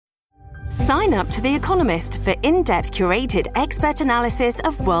Sign up to The Economist for in-depth curated expert analysis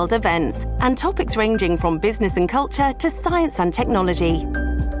of world events and topics ranging from business and culture to science and technology.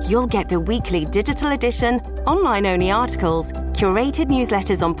 You'll get the weekly digital edition, online-only articles, curated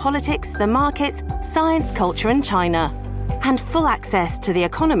newsletters on politics, the markets, science, culture and China, and full access to The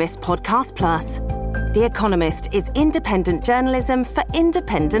Economist Podcast Plus. The Economist is independent journalism for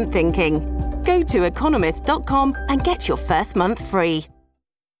independent thinking. Go to economist.com and get your first month free.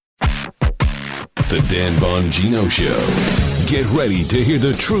 The Dan Bongino Show. Get ready to hear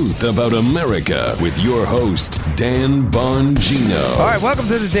the truth about America with your host, Dan Bongino. All right, welcome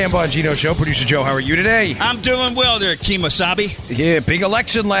to the Dan Bongino Show. Producer Joe, how are you today? I'm doing well there, Kemosabe. Yeah, big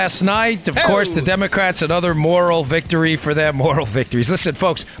election last night. Of course, the Democrats, another moral victory for them. Moral victories. Listen,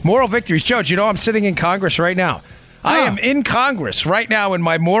 folks, moral victories. Joe, do you know I'm sitting in Congress right now? I am in Congress right now in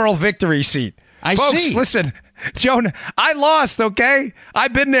my moral victory seat. Folks, listen. Joan, I lost, okay?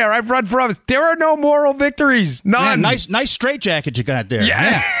 I've been there. I've run for office. There are no moral victories. None. Man, nice straitjacket you got there.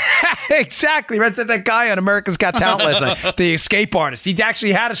 Yeah. Exactly. That's that guy on America's Got Talent last night, the escape artist. He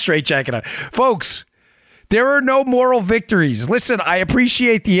actually had a straitjacket on. Folks, there are no moral victories. Listen, I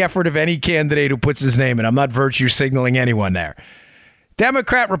appreciate the effort of any candidate who puts his name in. I'm not virtue signaling anyone there.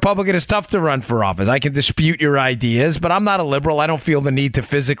 Democrat, Republican, is tough to run for office. I can dispute your ideas, but I'm not a liberal. I don't feel the need to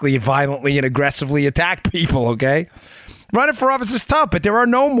physically, violently, and aggressively attack people, okay? Running for office is tough, but there are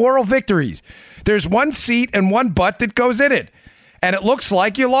no moral victories. There's one seat and one butt that goes in it. And it looks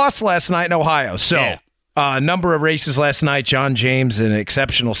like you lost last night in Ohio. So, a number of races last night. John James, an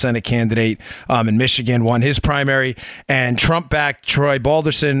exceptional Senate candidate in Michigan, won his primary. And Trump-backed Troy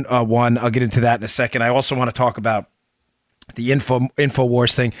Balderson won. I'll get into that in a second. I also want to talk about the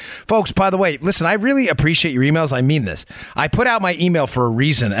InfoWars thing. Folks, by the way, listen, I really appreciate your emails. I mean this. I put out my email for a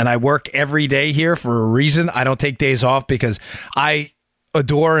reason, and I work every day here for a reason. I don't take days off because I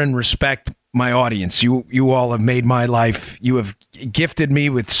adore and respect my audience. You all have made my life. You have gifted me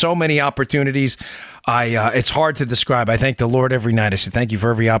with so many opportunities. It's hard to describe. I thank the Lord every night. I say thank you for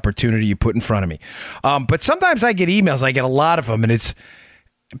every opportunity you put in front of me. But sometimes I get emails. I get a lot of them, and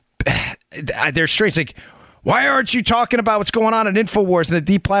they're strange. Like, why aren't you talking about what's going on in InfoWars and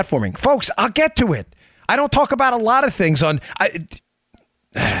the deplatforming? Folks, I'll get to it. I don't talk about a lot of things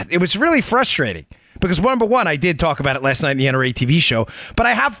it was really frustrating because, number one, I did talk about it last night in the NRA TV show, but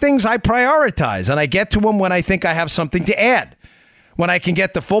I have things I prioritize, and I get to them when I think I have something to add, when I can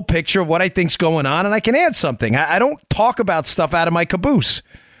get the full picture of what I think's going on, and I can add something. I don't talk about stuff out of my caboose.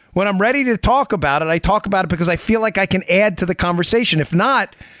 When I'm ready to talk about it, I talk about it because I feel like I can add to the conversation. If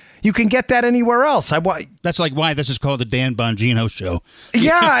not, you can get that anywhere else. That's like why this is called the Dan Bongino Show.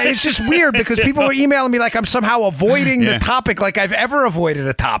 Yeah, it's just weird because people are emailing me like I'm somehow avoiding the topic, like I've ever avoided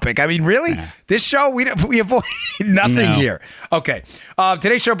a topic. I mean, really? Yeah. This show, we avoid nothing here. Okay.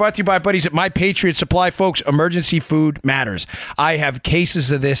 Today's show brought to you by buddies at My Patriot Supply. Folks, emergency food matters. I have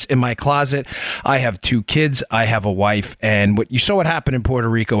cases of this in my closet. I have 2 kids. I have a wife. And you saw what happened in Puerto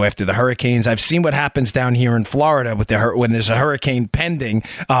Rico after the hurricanes. I've seen what happens down here in Florida when there's a hurricane pending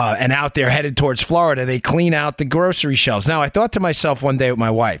and out there headed towards Florida. They clean out the grocery shelves. Now, I thought to myself one day with my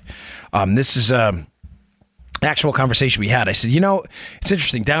wife, this is actual conversation we had. I said, it's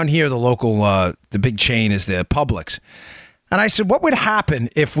interesting. Down here, the local, the big chain is the Publix. And I said, what would happen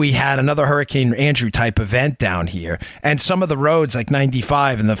if we had another Hurricane Andrew type event down here and some of the roads like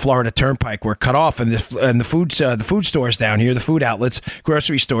 95 and the Florida Turnpike were cut off and the food stores down here, the food outlets,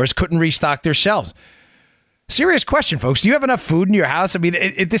 grocery stores couldn't restock their shelves? Serious question, folks. Do you have enough food in your house? I mean,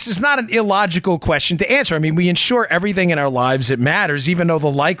 this is not an illogical question to answer. I mean, we insure everything in our lives that matters, even though the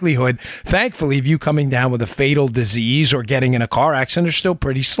likelihood, thankfully, of you coming down with a fatal disease or getting in a car accident are still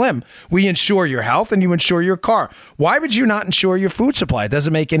pretty slim. We insure your health and you insure your car. Why would you not insure your food supply? It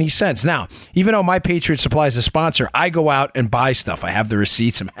doesn't make any sense. Now, even though My Patriot Supply is a sponsor, I go out and buy stuff. I have the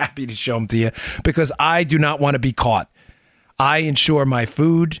receipts. I'm happy to show them to you because I do not want to be caught. I insure my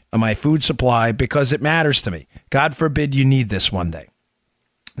food supply because it matters to me. God forbid you need this one day.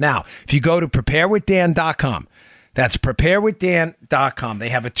 Now, if you go to preparewithdan.com, that's preparewithdan.com. They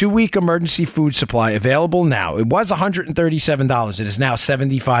have a 2-week emergency food supply available now. It was $137. It is now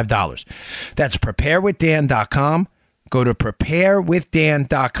 $75. That's preparewithdan.com. Go to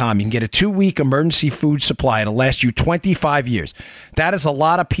preparewithdan.com. You can get a 2-week emergency food supply. It'll last you 25 years. That is a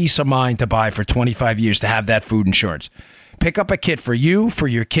lot of peace of mind to buy for 25 years to have that food insurance. Pick up a kit for you, for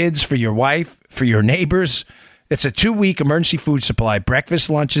your kids, for your wife, for your neighbors. It's a 2-week emergency food supply, breakfast,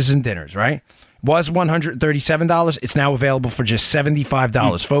 lunches, and dinners, right? Was $137. It's now available for just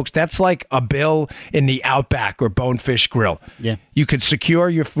 $75. Folks, that's like a bill in the Outback or Bonefish Grill. Yeah. You could secure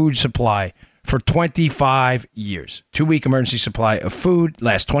your food supply for 25 years. 2-week emergency supply of food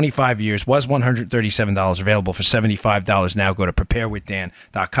lasts 25 years, was $137, available for $75 now. Go to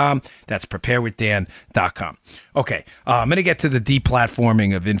preparewithdan.com. That's preparewithdan.com. Okay, I'm going to get to the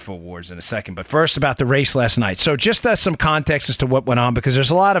deplatforming of InfoWars in a second, but first about the race last night. So just some context as to what went on, because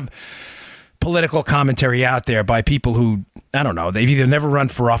there's a lot of political commentary out there by people who, I don't know, they've either never run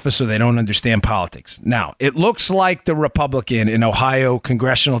for office or they don't understand politics. Now, it looks like the Republican in Ohio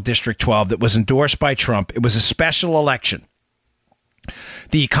Congressional District 12 that was endorsed by Trump, it was a special election.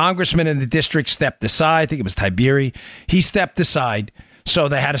 The congressman in the district stepped aside. I think it was Tiberi. He stepped aside. So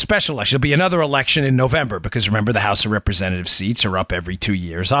they had a special election. There'll be another election in November because, remember, the House of Representatives seats are up every 2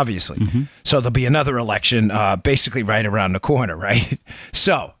 years, obviously. Mm-hmm. So there'll be another election basically right around the corner, right?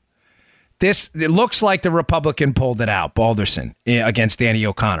 So it looks like the Republican pulled it out, Balderson, against Danny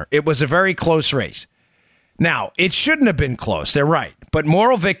O'Connor. It was a very close race. Now, it shouldn't have been close. They're right. But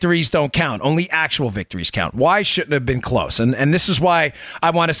moral victories don't count. Only actual victories count. Why shouldn't it have been close? And this is why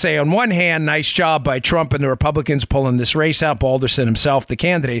I want to say, on one hand, nice job by Trump and the Republicans pulling this race out, Balderson himself, the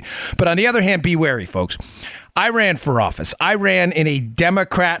candidate. But on the other hand, be wary, folks. I ran for office. I ran in a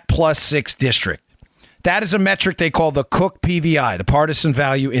Democrat +6 district. That is a metric they call the Cook PVI, the Partisan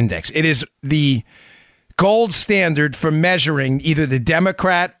Value Index. It is the gold standard for measuring either the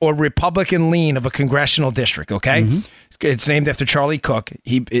Democrat or Republican lean of a congressional district, okay? Mm-hmm. It's named after Charlie Cook.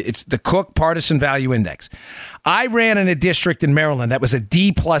 It's the Cook Partisan Value Index. I ran in a district in Maryland that was a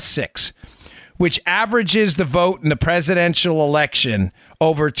D+6, which averages the vote in the presidential election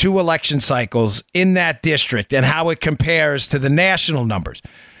over 2 election cycles in that district and how it compares to the national numbers.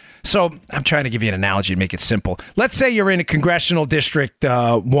 So I'm trying to give you an analogy to make it simple. Let's say you're in a congressional district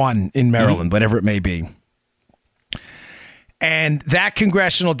 1 in Maryland, whatever it may be. And that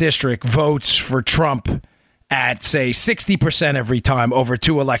congressional district votes for Trump at, say, 60% every time over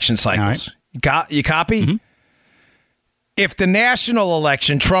 2 election cycles. Right. You copy? Mm-hmm. If the national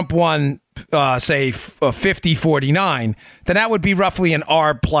election, Trump won, say, 50-49, then that would be roughly an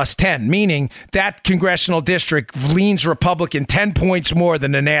R+10, meaning that congressional district leans Republican 10 points more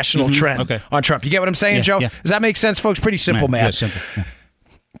than the national trend on Trump. You get what I'm saying, Joe? Yeah. Does that make sense, folks? Pretty simple math. Yeah, simple. Yeah.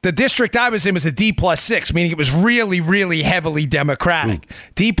 The district I was in was a D+6, meaning it was really, really heavily Democratic.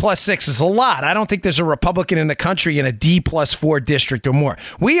 D+6 is a lot. I don't think there's a Republican in the country in a D+4 district or more.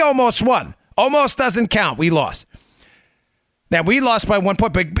 We almost won. Almost doesn't count. We lost. Now, we lost by 1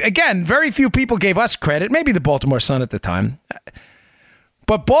 point. But again, very few people gave us credit. Maybe the Baltimore Sun at the time.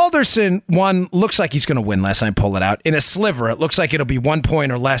 But Balderson won, looks like he's going to win last time I pull it out. In a sliver, it looks like it'll be 1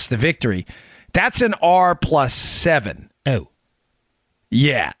 point or less the victory. That's an R+7. Oh.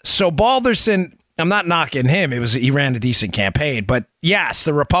 Yeah. So Balderson, I'm not knocking him. He ran a decent campaign. But yes,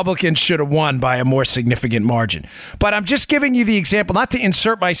 the Republicans should have won by a more significant margin. But I'm just giving you the example, not to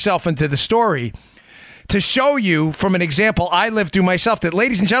insert myself into the story, to show you from an example I lived through myself that,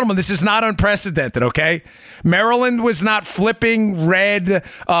 ladies and gentlemen, this is not unprecedented, okay? Maryland was not flipping red.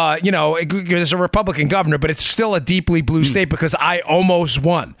 There's a Republican governor, but it's still a deeply blue state because I almost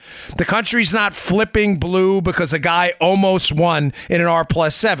won. The country's not flipping blue because a guy almost won in an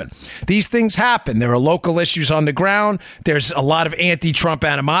R+7. These things happen. There are local issues on the ground. There's a lot of anti-Trump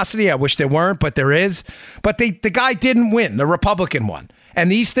animosity. I wish there weren't, but there is. But the guy didn't win. The Republican won. And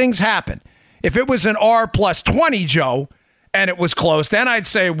these things happen. If it was an R+20, Joe, and it was close, then I'd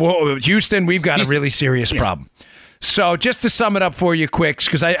say, whoa, Houston, we've got a really serious problem. So just to sum it up for you quick,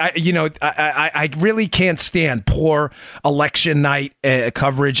 because I really can't stand poor election night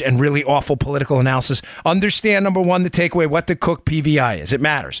coverage and really awful political analysis. Understand, number one, the takeaway, what the Cook PVI is. It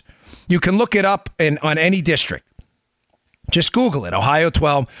matters. You can look it up on any district. Just Google it, Ohio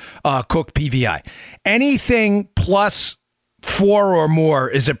 12 Cook PVI. Anything plus 4 or more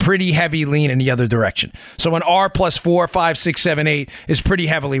is a pretty heavy lean in the other direction. So an R+4, 5, 6, 7, 8 is pretty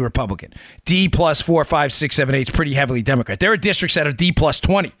heavily Republican. D+4, 5, 6, 7, 8 is pretty heavily Democrat. There are districts that are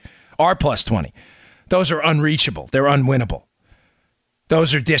D+20, R+20. Those are unreachable. They're unwinnable.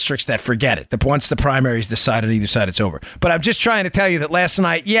 Those are districts that forget it. Once the primary is decided on either side, it's over. But I'm just trying to tell you that last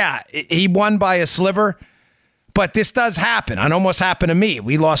night, he won by a sliver. But this does happen. It almost happened to me.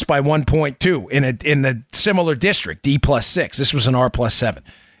 We lost by 1.2 in a similar district, D+6. This was an R+7.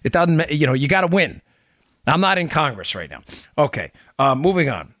 It doesn't, you got to win. I'm not in Congress right now. Okay, moving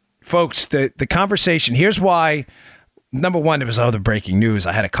on. Folks, the conversation, here's why, number one, there was other breaking news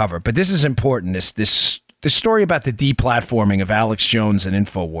I had to cover, but this is important, this story about the deplatforming of Alex Jones and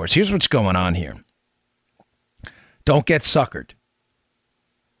InfoWars. Here's what's going on here. Don't get suckered.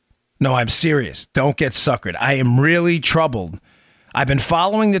 No, I'm serious. Don't get suckered. I am really troubled. I've been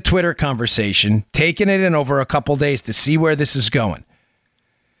following the Twitter conversation, taking it in over a couple days to see where this is going.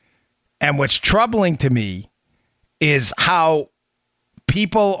 And what's troubling to me is how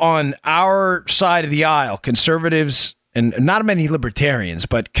people on our side of the aisle, conservatives, and not many libertarians,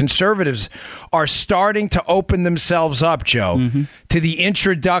 but conservatives are starting to open themselves up, Joe, to the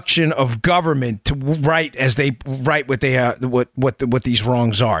introduction of government to write what these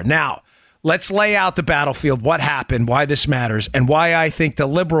wrongs are. Now, let's lay out the battlefield, what happened, why this matters, and why I think the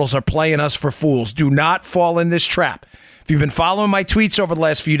liberals are playing us for fools. Do not fall in this trap. If you've been following my tweets over the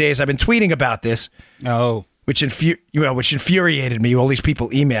last few days, I've been tweeting about this. Oh. Which infuriated me, all these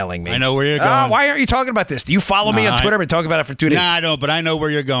people emailing me. I know where you're going. Why aren't you talking about this? Do you follow me on Twitter? I've been talking about it for 2 days. No, I don't, but I know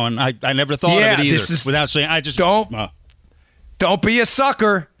where you're going. I never thought of it either. Without saying, I just... Don't be a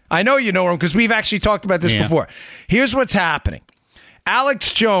sucker. I know you know him because we've actually talked about this before. Here's what's happening.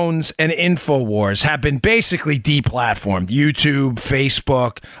 Alex Jones and InfoWars have been basically deplatformed. YouTube,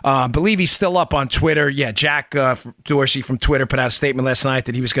 Facebook. I believe he's still up on Twitter. Yeah, Jack Dorsey from Twitter put out a statement last night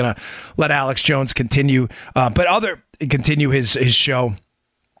that he was going to let Alex Jones continue his show.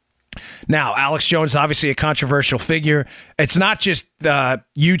 Now, Alex Jones is obviously a controversial figure. It's not just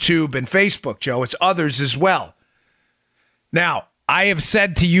YouTube and Facebook, Joe. It's others as well. Now, I have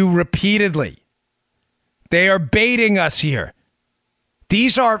said to you repeatedly, they are baiting us here.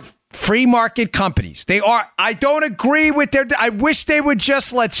 These are free market companies. They are. I don't agree with I wish they would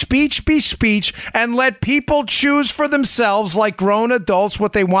just let speech be speech and let people choose for themselves, like grown adults,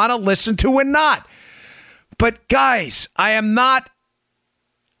 what they want to listen to and not. But guys, I am not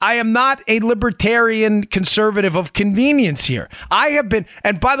a libertarian conservative of convenience here. I have been,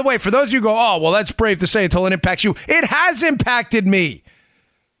 and by the way, for those of you who go, oh, well, that's brave to say until it impacts you. It has impacted me.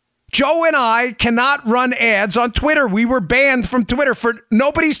 Joe and I cannot run ads on Twitter. We were banned from Twitter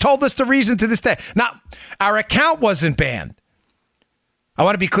nobody's told us the reason to this day. Now, our account wasn't banned. I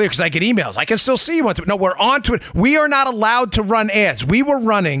want to be clear because I get emails. I can still see you on Twitter. No, we're on Twitter. We are not allowed to run ads. We were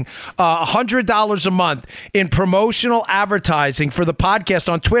running $100 a month in promotional advertising for the podcast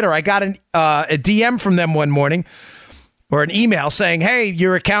on Twitter. I got a DM from them one morning or an email saying, hey,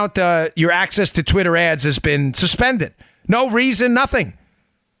 your account, your access to Twitter ads has been suspended. No reason, nothing.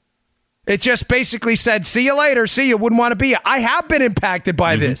 It just basically said, see you later. See you. Wouldn't want to be here. I have been impacted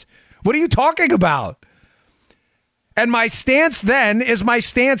by this. What are you talking about? And my stance then is my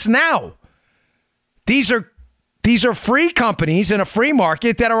stance now. These are free companies in a free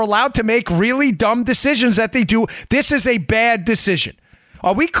market that are allowed to make really dumb decisions that they do. This is a bad decision.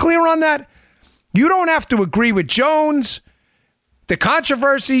 Are we clear on that? You don't have to agree with Jones, the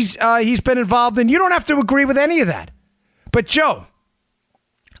controversies he's been involved in. You don't have to agree with any of that. But Joe,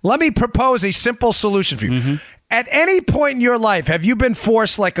 let me propose a simple solution for you. At any point in your life, have you been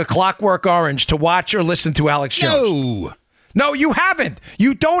forced like a Clockwork Orange to watch or listen to Alex Jones? No, you haven't.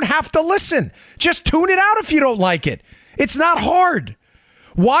 You don't have to listen. Just tune it out if you don't like it. It's not hard.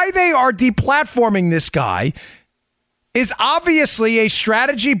 Why they are deplatforming this guy is obviously a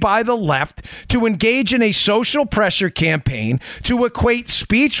strategy by the left to engage in a social pressure campaign to equate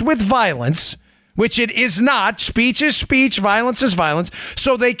speech with violence, which it is not. Speech is speech, violence is violence,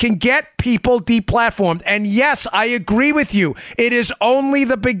 so they can get people deplatformed. And yes, I agree with you. It is only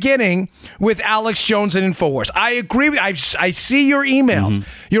the beginning with Alex Jones and InfoWars. I agree with I see your emails.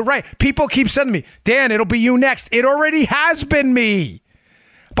 You're right. People keep sending me, Dan, it'll be you next. It already has been me.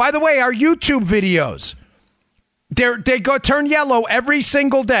 By the way, our YouTube videos, they go turn yellow every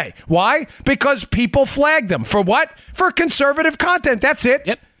single day. Why? Because people flag them. For what? For conservative content. That's it.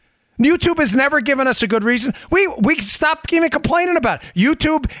 Yep. YouTube has never given us a good reason. We stopped even complaining about it.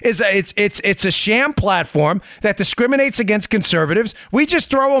 YouTube is it's a sham platform that discriminates against conservatives. We just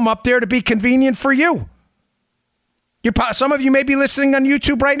throw them up there to be convenient for you. Some of you may be listening on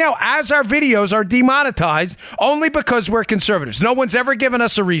YouTube right now as our videos are demonetized only because we're conservatives. No one's ever given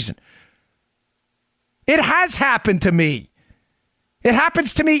us a reason. It has happened to me. It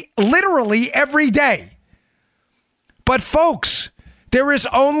happens to me literally every day. But folks, there is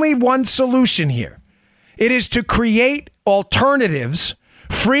only one solution here. It is to create alternatives,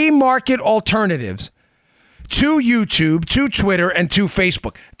 free market alternatives to YouTube, to Twitter, and to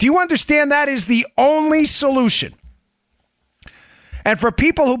Facebook. Do you understand that is the only solution? And for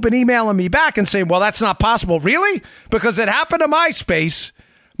people who've been emailing me back and saying, well, that's not possible. Really? Because it happened to MySpace.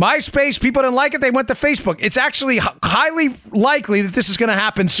 MySpace, people didn't like it. They went to Facebook. It's actually highly likely that this is going to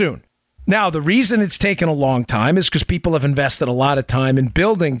happen soon. Now, the reason it's taken a long time is because people have invested a lot of time in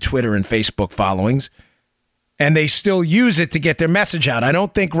building Twitter and Facebook followings, and they still use it to get their message out. I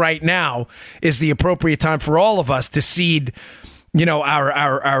don't think right now is the appropriate time for all of us to cede,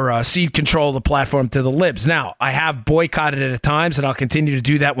 our cede control of the platform to the libs. Now, I have boycotted it at times, and I'll continue to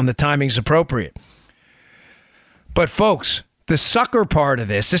do that when the timing's appropriate. But folks, the sucker part of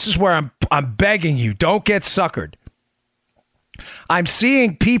this. This is where I'm begging you, don't get suckered. I'm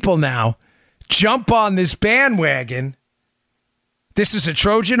seeing people now jump on this bandwagon. This is a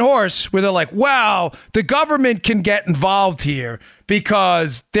Trojan horse where they're like, wow, the government can get involved here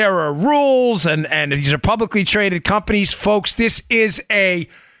because there are rules and these are publicly traded companies. Folks, this is a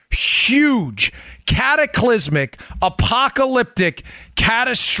huge, cataclysmic, apocalyptic,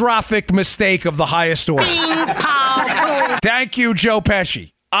 catastrophic mistake of the highest order. Thank you, Joe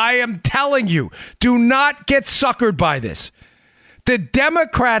Pesci. I am telling you, do not get suckered by this. The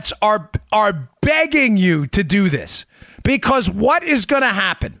Democrats are begging you to do this because what is going to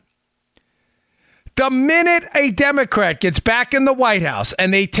happen? The minute a Democrat gets back in the White House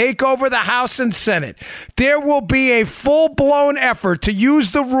and they take over the House and Senate, there will be a full-blown effort to use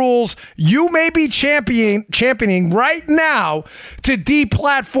the rules you may be championing right now to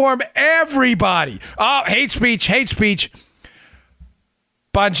deplatform everybody. Oh, hate speech.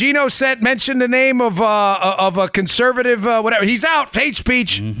 Bongino mentioned the name of a conservative, whatever. He's out. Hate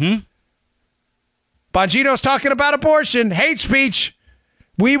speech. Mm-hmm. Bongino's talking about abortion. Hate speech.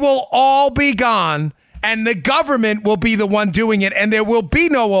 We will all be gone, and the government will be the one doing it, and there will be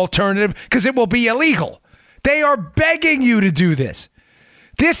no alternative because it will be illegal. They are begging you to do this.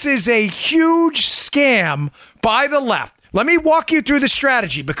 This is a huge scam by the left. Let me walk you through the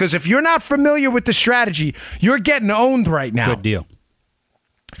strategy, because if you're not familiar with the strategy, you're getting owned right now. Good deal.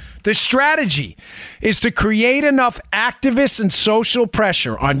 The strategy is to create enough activists and social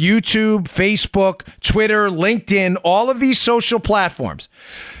pressure on YouTube, Facebook, Twitter, LinkedIn, all of these social platforms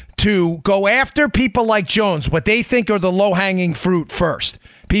to go after people like Jones, what they think are the low-hanging fruit first,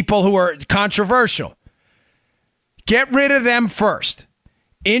 people who are controversial. Get rid of them first.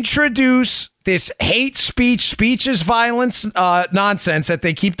 Introduce this hate speech is violence nonsense that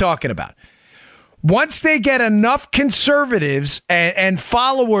they keep talking about. Once they get enough conservatives and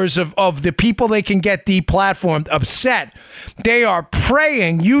followers of the people they can get deplatformed upset, they are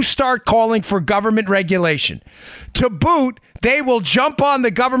praying you start calling for government regulation. To boot, they will jump on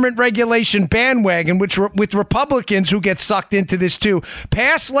the government regulation bandwagon, which with Republicans who get sucked into this too,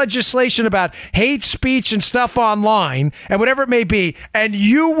 pass legislation about hate speech and stuff online and whatever it may be, and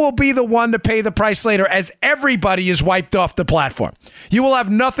you will be the one to pay the price later as everybody is wiped off the platform. You will have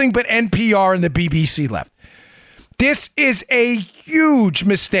nothing but NPR and the BBC left. This is a huge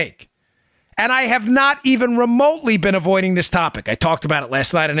mistake. And I have not even remotely been avoiding this topic. I talked about it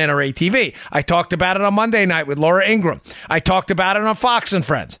last night on NRA TV. I talked about it on Monday night with Laura Ingraham. I talked about it on Fox and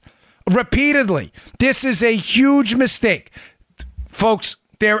Friends. Repeatedly. This is a huge mistake. Folks,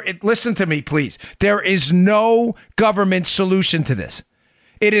 listen to me, please. There is no government solution to this.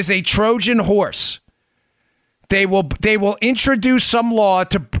 It is a Trojan horse. They will introduce some law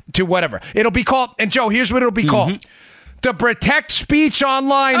to whatever. It'll be called, and Joe, here's what it'll be called. The Protect Speech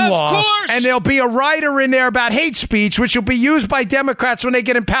Online law. Of course. And there'll be a rider in there about hate speech, which will be used by Democrats when they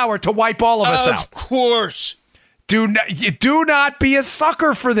get in power to wipe all of us out. Of course. Do not be a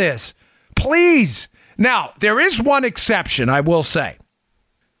sucker for this. Please. Now, there is one exception, I will say.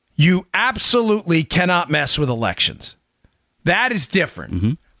 You absolutely cannot mess with elections. That is different.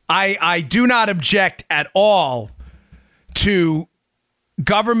 Mm-hmm. I do not object at all to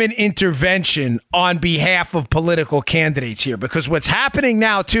government intervention on behalf of political candidates here, because what's happening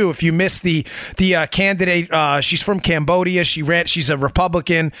now too, if you missed the candidate, she's from Cambodia. She's a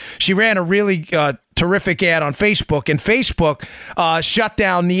Republican. She ran a really terrific ad on Facebook, and Facebook shut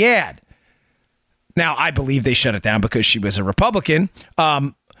down the ad. Now, I believe they shut it down because she was a Republican.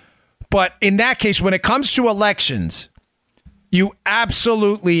 But in that case, when it comes to elections, you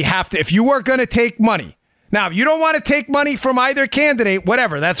absolutely have to, if you are going to take money. Now, if you don't want to take money from either candidate,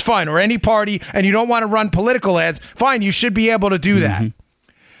 whatever, that's fine, or any party, and you don't want to run political ads, fine, you should be able to do that.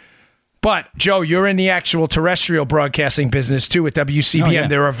 But, Joe, you're in the actual terrestrial broadcasting business, too, at WCBM. Oh, yeah.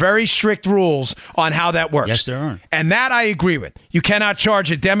 There are very strict rules on how that works. Yes, there are. And that I agree with. You cannot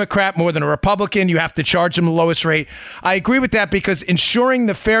charge a Democrat more than a Republican. You have to charge them the lowest rate. I agree with that because ensuring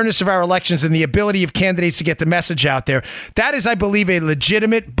the fairness of our elections and the ability of candidates to get the message out there, that is, I believe, a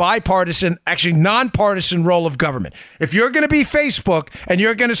legitimate, bipartisan, actually nonpartisan role of government. If you're going to be Facebook and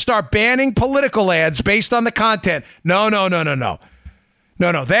you're going to start banning political ads based on the content, no.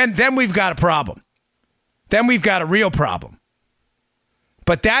 No, then we've got a problem. Then we've got a real problem.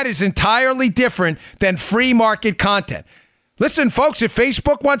 But that is entirely different than free market content. Listen, folks, if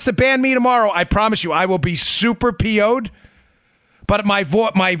Facebook wants to ban me tomorrow, I promise you I will be super PO'd. But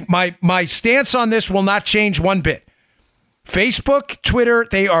my stance on this will not change one bit. Facebook, Twitter,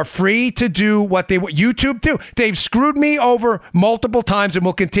 they are free to do what they want. YouTube, too. They've screwed me over multiple times and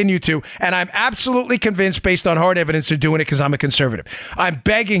will continue to. And I'm absolutely convinced, based on hard evidence, they're doing it because I'm a conservative. I'm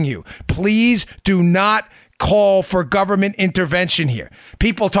begging you, please do not call for government intervention here.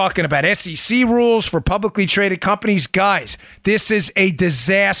 People talking about SEC rules for publicly traded companies. Guys, this is a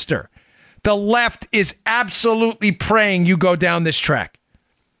disaster. The left is absolutely praying you go down this track.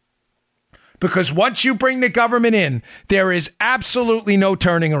 Because once you bring the government in, there is absolutely no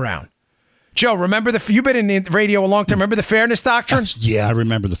turning around. Joe, remember you've been in radio a long time. Remember the fairness doctrine? Yeah, I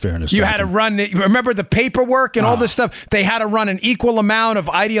remember the fairness doctrine. You had to run, remember the paperwork and all this stuff? They had to run an equal amount of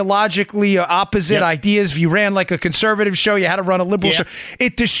ideologically opposite ideas. If you ran like a conservative show, you had to run a liberal show.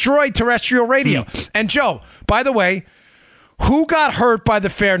 It destroyed terrestrial radio. And Joe, by the way, who got hurt by the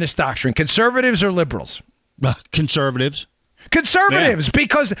fairness doctrine? Conservatives or liberals? Conservatives. Conservatives,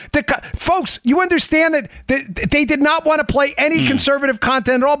 because folks, you understand that they did not want to play any conservative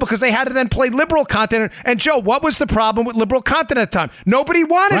content at all because they had to then play liberal content. And Joe, what was the problem with liberal content at the time? Nobody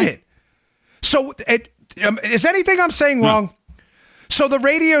wanted it. So is anything I'm saying wrong? So the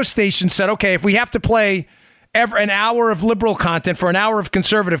radio station said, okay, if we have to play an hour of liberal content for an hour of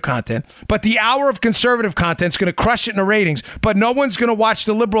conservative content, but the hour of conservative content is going to crush it in the ratings, but no one's going to watch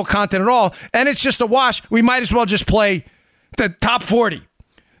the liberal content at all, and it's just a wash, we might as well just play the top 40.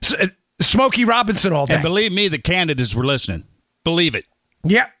 Smokey Robinson all day. And believe me, the candidates were listening. Believe it.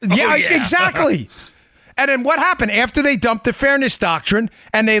 Yeah, exactly. And then what happened? After they dumped the fairness doctrine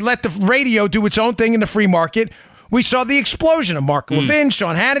and they let the radio do its own thing in the free market, we saw the explosion of Mark Levin,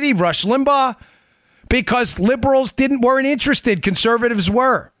 Sean Hannity, Rush Limbaugh, because liberals weren't interested. Conservatives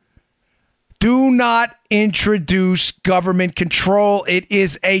were. Do not introduce government control. It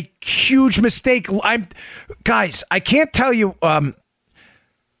is a huge mistake. Guys, I can't tell you. I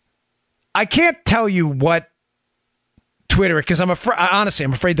can't tell you what Twitter, because I'm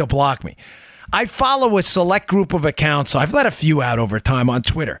afraid they'll block me. I follow a select group of accounts. So I've let a few out over time on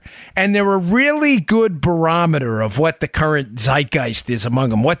Twitter, and they're a really good barometer of what the current zeitgeist is among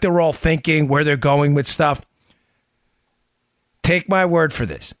them, what they're all thinking, where they're going with stuff. Take my word for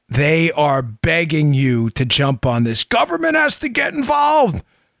this. They are begging you to jump on this. Government has to get involved.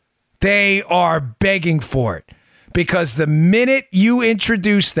 They are begging for it. Because the minute you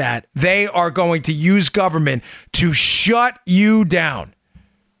introduce that, they are going to use government to shut you down.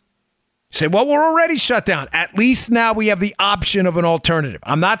 You say, well, we're already shut down. At least now we have the option of an alternative.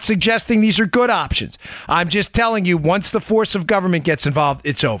 I'm not suggesting these are good options. I'm just telling you, once the force of government gets involved,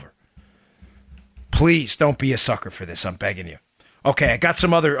 it's over. Please don't be a sucker for this. I'm begging you. Okay, I got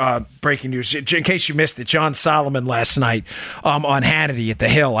some other breaking news. In case you missed it, John Solomon last night on Hannity at The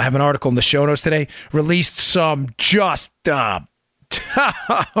Hill, I have an article in the show notes today, released some just, some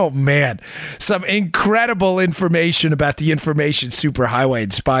incredible information about the information superhighway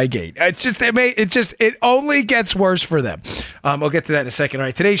and Spygate. It only gets worse for them. We'll get to that in a second. All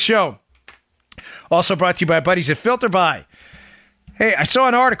right, today's show also brought to you by our buddies at Filter By. Hey, I saw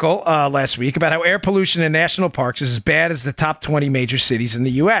an article last week about how air pollution in national parks is as bad as the top 20 major cities in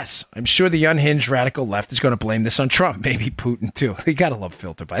the U.S. I'm sure the unhinged radical left is going to blame this on Trump, maybe Putin too. You got to love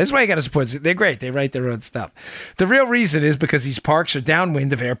Filter By. This is why you got to support. They're great. They write their own stuff. The real reason is because these parks are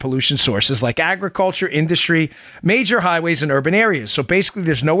downwind of air pollution sources like agriculture, industry, major highways, and urban areas. So basically,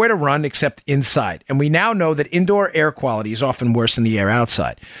 there's nowhere to run except inside. And we now know that indoor air quality is often worse than the air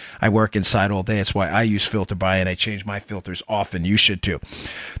outside. I work inside all day. That's why I use Filter By, and I change my filters often. You should too.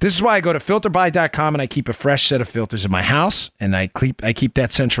 This is why I go to filterby.com and I keep a fresh set of filters in my house, and I keep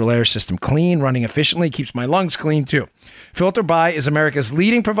that central air system clean, running efficiently. It keeps my lungs clean too. Filter By is America's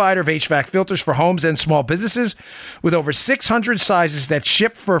leading provider of HVAC filters for homes and small businesses, with over 600 sizes that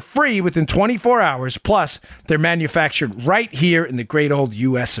ship for free within 24 hours. Plus, they're manufactured right here in the great old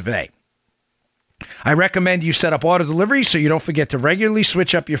US of A. I recommend you set up auto delivery so you don't forget to regularly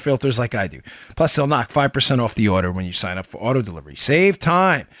switch up your filters like I do. Plus, they'll knock 5% off the order when you sign up for auto delivery. Save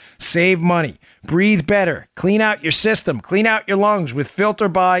time, save money, breathe better, clean out your system, clean out your lungs with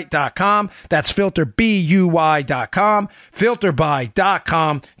filterby.com. That's filterbuy.com,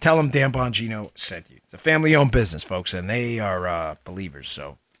 filterby.com. Tell them Dan Bongino sent you. It's a family-owned business, folks, and they are believers,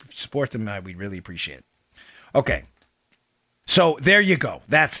 so support them. We'd really appreciate it. Okay. So there you go.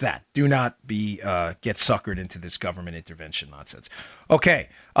 That's that. Do not get suckered into this government intervention nonsense. Okay.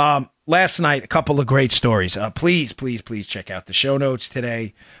 Last night, a couple of great stories. Please check out the show notes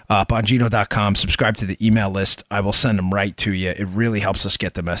today. Bongino.com. Subscribe to the email list. I will send them right to you. It really helps us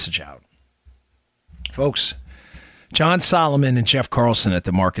get the message out. Folks, John Solomon and Jeff Carlson at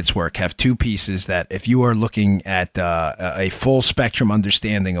The Market's Work have two pieces that if you are looking at a full spectrum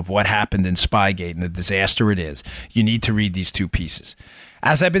understanding of what happened in Spygate and the disaster it is, you need to read these two pieces.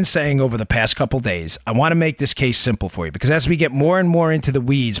 As I've been saying over the past couple days, I want to make this case simple for you because as we get more and more into the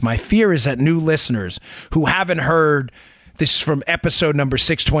weeds, my fear is that new listeners who haven't heard this from episode number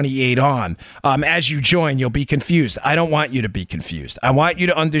 628 on, as you join, you'll be confused. I don't want you to be confused. I want you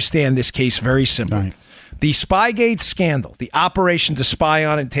to understand this case very simply. Right. The Spygate scandal, the operation to spy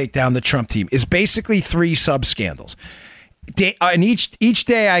on and take down the Trump team, is basically three sub-scandals. And each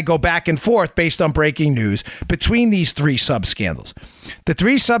day I go back and forth based on breaking news between these three sub-scandals. The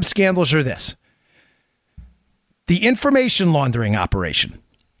three sub-scandals are this. The information laundering operation.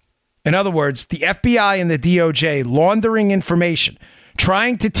 In other words, the FBI and the DOJ laundering information,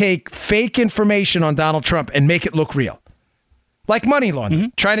 trying to take fake information on Donald Trump and make it look real. Like money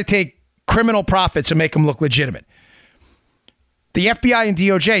laundering, trying to take criminal profits and make them look legitimate. The FBI and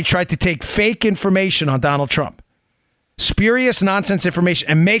DOJ tried to take fake information on Donald Trump, spurious nonsense information,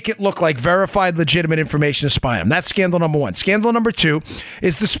 and make it look like verified, legitimate information to spy on him. That's scandal number one. Scandal number two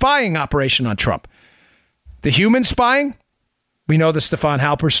is the spying operation on Trump. The human spying, we know the Stefan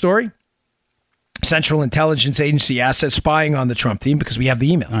Halper story. Central Intelligence Agency assets spying on the Trump team because we have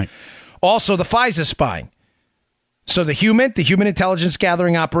the email. Right. Also, the FISA spying. So the human intelligence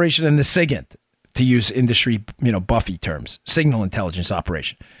gathering operation, and the SIGINT, to use industry, Buffy terms, signal intelligence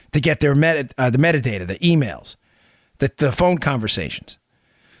operation, to get their the metadata, the emails, the phone conversations.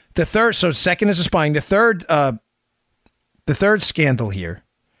 The third, so second is the spying. The third scandal here.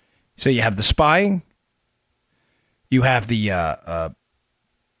 So you have the spying. You have the you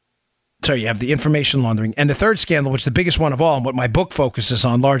have the information laundering, and the third scandal, which is the biggest one of all, and what my book focuses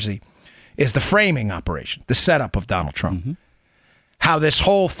on largely, is the framing operation, the setup of Donald Trump. Mm-hmm. How this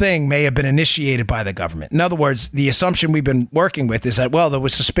whole thing may have been initiated by the government. In other words, the assumption we've been working with is that, well, there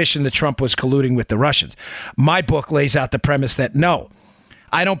was suspicion that Trump was colluding with the Russians. My book lays out the premise that no,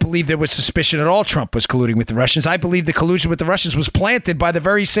 I don't believe there was suspicion at all Trump was colluding with the Russians. I believe the collusion with the Russians was planted by the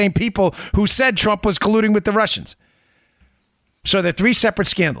very same people who said Trump was colluding with the Russians. So they're three separate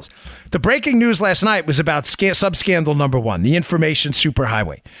scandals. The breaking news last night was about sub-scandal number one, the information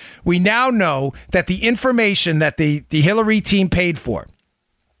superhighway. We now know that the information that the Hillary team paid for,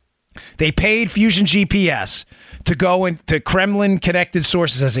 they paid Fusion GPS to go into Kremlin-connected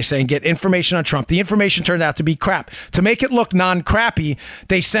sources, as they say, and get information on Trump. The information turned out to be crap. To make it look non-crappy,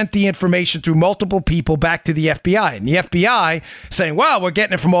 they sent the information through multiple people back to the FBI. And the FBI saying, well, we're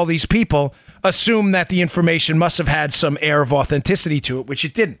getting it from all these people, assume that the information must have had some air of authenticity to it, which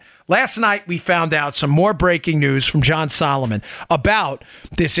it didn't. Last night, we found out some more breaking news from John Solomon about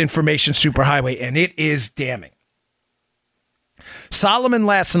this information superhighway, and it is damning. Solomon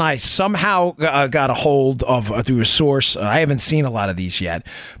last night somehow got a hold of, through a source, I haven't seen a lot of these yet,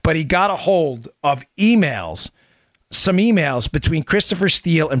 but he got a hold of some emails between Christopher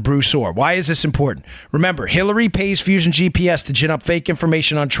Steele and Bruce Orr. Why is this important? Remember, Hillary pays Fusion GPS to gin up fake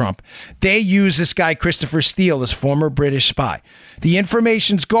information on Trump. They use this guy, Christopher Steele, as former British spy. The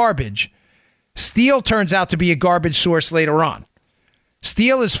information's garbage. Steele turns out to be a garbage source later on.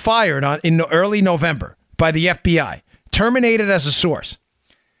 Steele is fired in early November by the FBI, terminated as a source.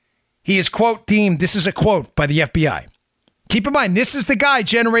 He is, quote, deemed, this is a quote by the FBI. Keep in mind, this is the guy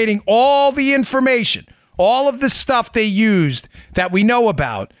generating all the information, all of the stuff they used that we know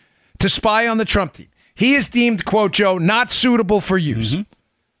about to spy on the Trump team. He is deemed, quote, Joe, not suitable for use. Mm-hmm.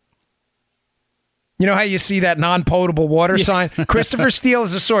 You know how you see that non-potable water sign? Christopher Steele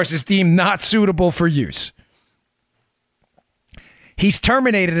as a source is deemed not suitable for use. He's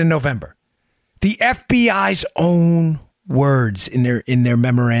terminated in November. The FBI's own words in their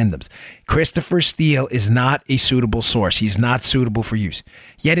memorandums. Christopher Steele is not a suitable source. He's not suitable for use.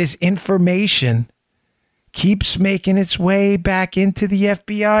 Yet his information keeps making its way back into the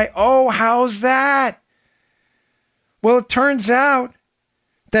FBI. Oh, how's that? Well, it turns out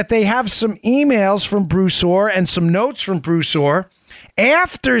that they have some emails from Bruce Orr and some notes from Bruce Orr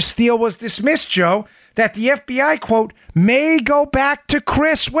after Steele was dismissed, Joe, that the FBI, quote, may go back to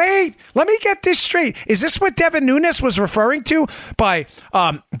Chris. Wait, let me get this straight. Is this what Devin Nunes was referring to by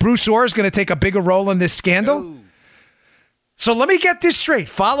Bruce Orr is going to take a bigger role in this scandal? Ooh. So let me get this straight.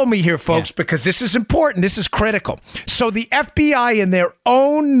 Follow me here, folks, because this is important. This is critical. So the FBI, in their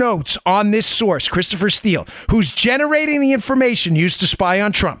own notes on this source, Christopher Steele, who's generating the information used to spy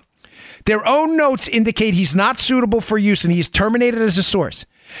on Trump, their own notes indicate he's not suitable for use and he's terminated as a source.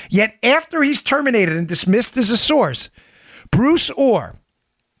 Yet after he's terminated and dismissed as a source, Bruce Orr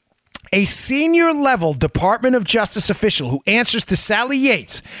A senior-level Department of Justice official who answers to Sally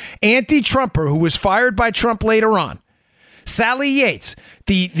Yates, anti-Trumper who was fired by Trump later on. Sally Yates,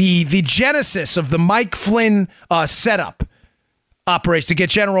 the genesis of the Mike Flynn setup operation to get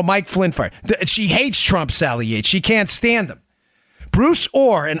General Mike Flynn fired. She hates Trump, Sally Yates. She can't stand him. Bruce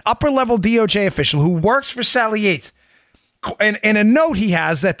Orr, an upper-level DOJ official who works for Sally Yates, and a note he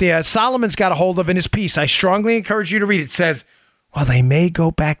has that the Solomon's got a hold of in his piece, I strongly encourage you to read it, says, well, they may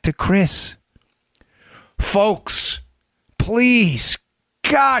go back to Chris. Folks, please,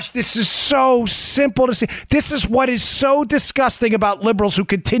 gosh, this is so simple to see. This is what is so disgusting about liberals who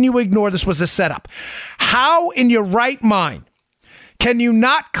continue to ignore this was a setup. How in your right mind can you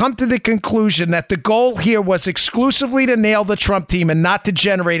not come to the conclusion that the goal here was exclusively to nail the Trump team and not to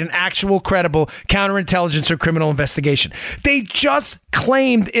generate an actual credible counterintelligence or criminal investigation? They just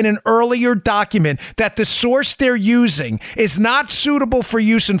claimed in an earlier document that the source they're using is not suitable for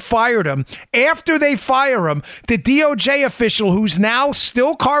use and fired him. After they fire him, the DOJ official who's now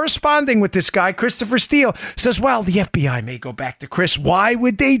still corresponding with this guy, Christopher Steele, says, well, the FBI may go back to Chris. Why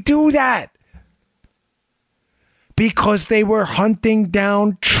would they do that? Because they were hunting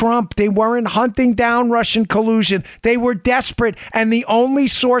down Trump. They weren't hunting down Russian collusion. They were desperate, and the only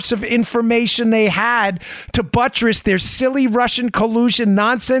source of information they had to buttress their silly Russian collusion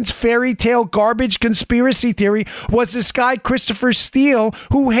nonsense fairy tale garbage conspiracy theory was this guy Christopher Steele,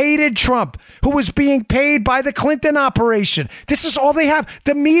 who hated Trump, who was being paid by the Clinton operation. This is all they have.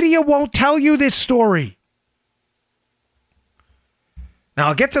 The media won't tell you this story. Now,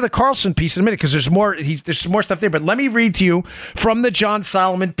 I'll get to the Carlson piece in a minute because there's some more stuff there. But let me read to you from the John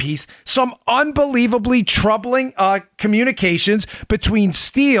Solomon piece some unbelievably troubling communications between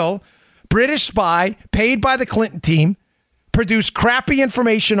Steele, British spy, paid by the Clinton team, produced crappy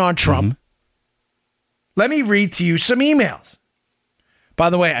information on Trump. Mm-hmm. Let me read to you some emails. By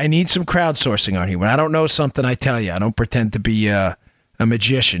the way, I need some crowdsourcing on here. When I don't know something, I tell you. I don't pretend to be a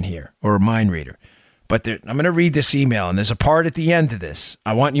magician here or a mind reader. But I'm going to read this email, and there's a part at the end of this.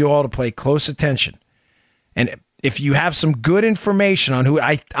 I want you all to pay close attention. And if you have some good information on who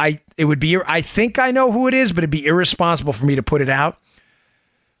it would be, I think I know who it is, but it'd be irresponsible for me to put it out.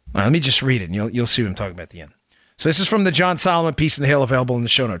 Well, let me just read it, and you'll see what I'm talking about at the end. So this is from the John Solomon piece in the Hill, available in the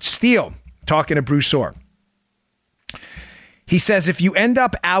show notes. Steele, talking to Bruce Orr. He says, if you end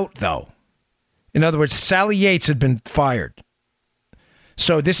up out, though, in other words, Sally Yates had been fired.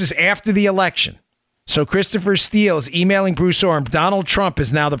 So this is after the election. So Christopher Steele is emailing Bruce Orr. Donald Trump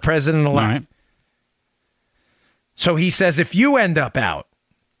is now the president-elect. Right. So he says, if you end up out,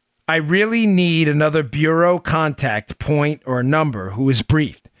 I really need another bureau contact point or number who is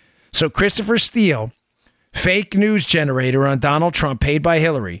briefed. So Christopher Steele, fake news generator on Donald Trump, paid by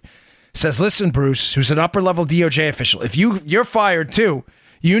Hillary, says, listen, Bruce, who's an upper-level DOJ official, if you're fired too,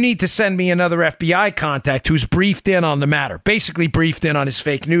 you need to send me another FBI contact who's briefed in on the matter, basically briefed in on his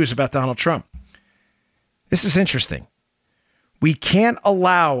fake news about Donald Trump. This is interesting. We can't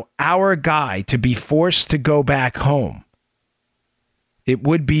allow our guy to be forced to go back home. It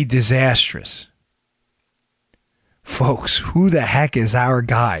would be disastrous. Folks, who the heck is our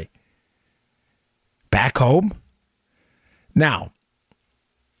guy? Back home? Now,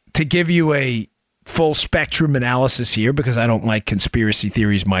 to give you a full spectrum analysis here, because I don't like conspiracy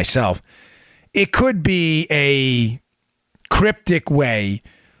theories myself, it could be a cryptic way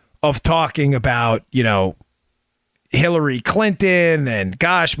of talking about, Hillary Clinton and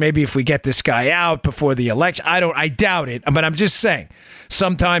gosh, maybe if we get this guy out before the election. I doubt it, but I'm just saying.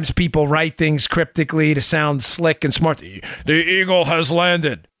 Sometimes people write things cryptically to sound slick and smart. The eagle has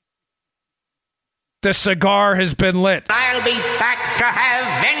landed. The cigar has been lit. I'll be back to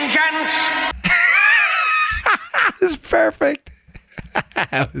have vengeance. It's perfect.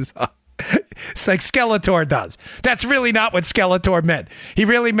 That was awesome. It's like Skeletor does. That's really not what Skeletor meant. He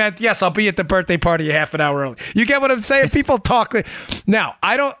really meant, yes, I'll be at the birthday party a half an hour early. You get what I'm saying? People talk. Now,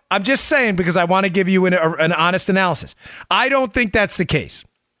 I'm just saying because I want to give you an honest analysis. I don't think that's the case.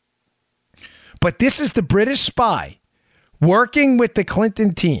 But this is the British spy working with the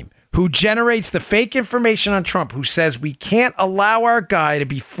Clinton team who generates the fake information on Trump, who says we can't allow our guy to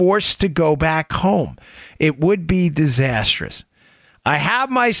be forced to go back home. It would be disastrous. I have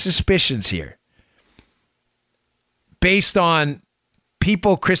my suspicions here based on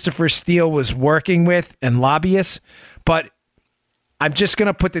people Christopher Steele was working with and lobbyists, but I'm just going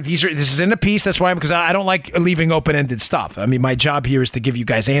to put this is in a piece. That's why because I don't like leaving open-ended stuff. I mean, my job here is to give you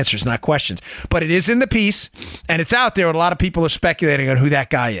guys answers, not questions, but it is in the piece and it's out there. And a lot of people are speculating on who that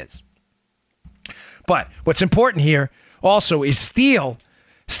guy is. But what's important here also is Steele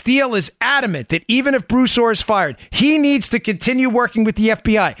Steele is adamant that even if Bruce Orr is fired, he needs to continue working with the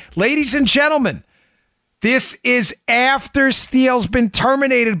FBI. Ladies and gentlemen, this is after Steele's been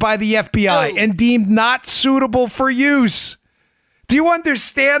terminated by the FBI and deemed not suitable for use. Do you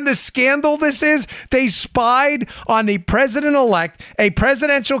understand the scandal this is? They spied on a president-elect, a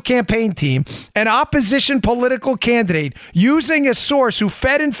presidential campaign team, an opposition political candidate, using a source who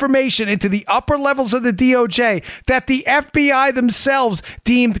fed information into the upper levels of the DOJ that the FBI themselves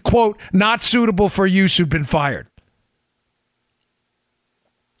deemed, quote, not suitable for use, who'd been fired.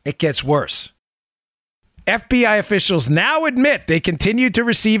 It gets worse. FBI officials now admit they continued to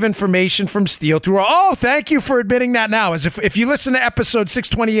receive information from Steele through, oh, thank you for admitting that now. As if you listen to episode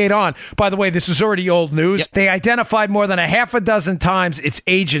 628 on, by the way, this is already old news. Yep. They identified more than a half a dozen times its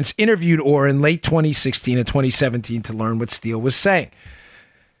agents interviewed Orr in late 2016 and 2017 to learn what Steele was saying.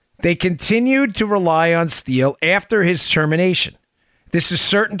 They continued to rely on Steele after his termination. This is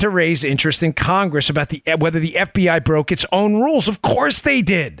certain to raise interest in Congress about whether the FBI broke its own rules. Of course they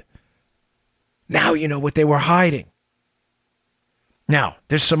did. Now you know what they were hiding. Now,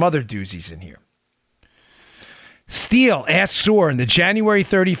 there's some other doozies in here. Steele asks Orr in the January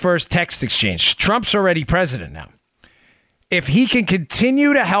 31st text exchange, Trump's already president now, if he can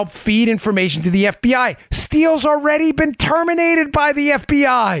continue to help feed information to the FBI. Steele's already been terminated by the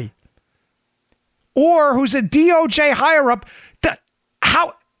FBI. Orr, who's a DOJ higher-up,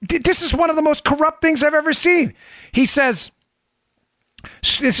 this is one of the most corrupt things I've ever seen. He says,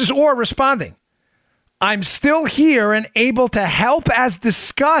 this is Orr responding, I'm still here and able to help as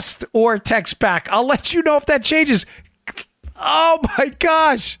discussed, Orr texts back. I'll let you know if that changes. Oh my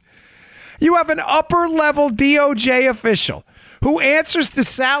gosh. You have an upper-level DOJ official who answers to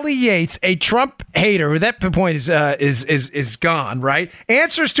Sally Yates, a Trump hater, who at that point is gone, right?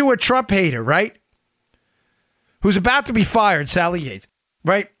 Answers to a Trump hater, right? Who's about to be fired, Sally Yates,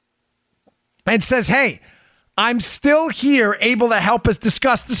 right? And says, hey, I'm still here, able to help us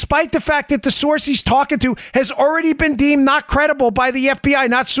discuss, despite the fact that the source he's talking to has already been deemed not credible by the FBI,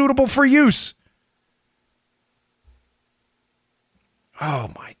 not suitable for use.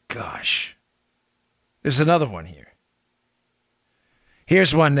 Oh, my gosh. There's another one here.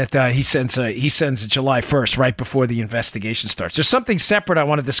 Here's one that he sends July 1st, right before the investigation starts. There's something separate I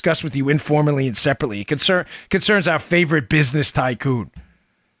want to discuss with you informally and separately. It concerns our favorite business tycoon.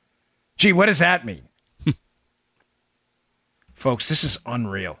 Gee, what does that mean? Folks, this is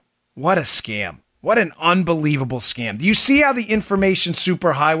unreal. What a scam. What an unbelievable scam. Do you see how the information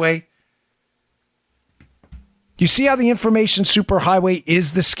superhighway? Do you see how the information superhighway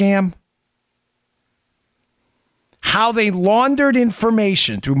is the scam? How they laundered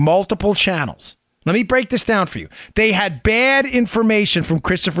information through multiple channels. Let me break this down for you. They had bad information from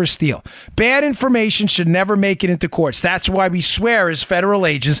Christopher Steele. Bad information should never make it into courts. That's why we swear as federal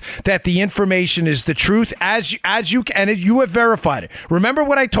agents that the information is the truth as you have verified it. Remember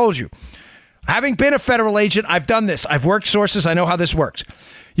what I told you. Having been a federal agent, I've done this. I've worked sources. I know how this works.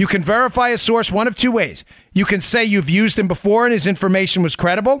 You can verify a source one of two ways. You can say you've used him before and his information was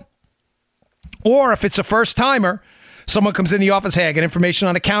credible. Or if it's a first timer, someone comes in the office, hey, I got information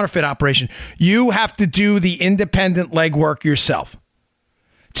on a counterfeit operation. You have to do the independent legwork yourself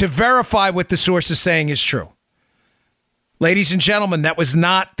to verify what the source is saying is true. Ladies and gentlemen, that was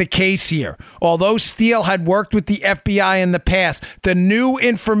not the case here. Although Steele had worked with the FBI in the past, the new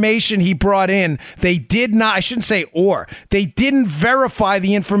information he brought in, they did not, I shouldn't say they didn't verify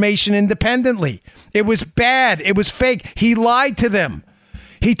the information independently. It was bad. It was fake. He lied to them.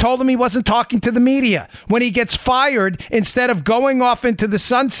 He told them he wasn't talking to the media. When he gets fired, instead of going off into the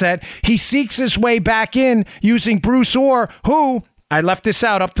sunset, he seeks his way back in using Bruce Orr, who, I left this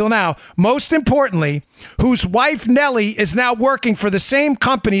out up till now, most importantly, whose wife Nellie is now working for the same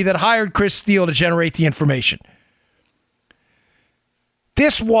company that hired Chris Steele to generate the information.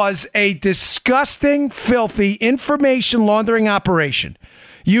 This was a disgusting, filthy information laundering operation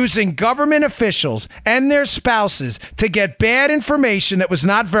using government officials and their spouses to get bad information that was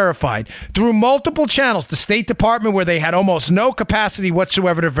not verified through multiple channels. The State Department, where they had almost no capacity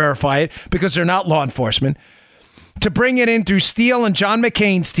whatsoever to verify it because they're not law enforcement, to bring it in through Steele and John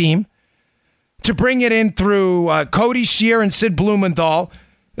McCain's team, to bring it in through Cody Shear and Sid Blumenthal,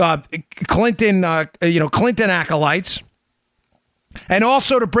 Clinton acolytes, and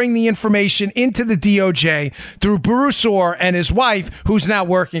also to bring the information into the DOJ through Bruce Orr and his wife, who's now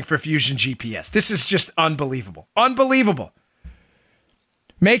working for Fusion GPS. This is just unbelievable. Unbelievable.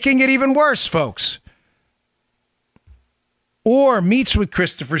 Making it even worse, folks. Orr meets with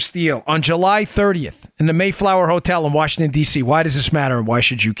Christopher Steele on July 30th in the Mayflower Hotel in Washington, D.C. Why does this matter and why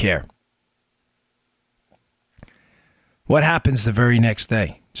should you care? What happens the very next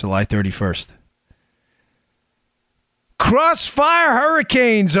day? July 31st. Crossfire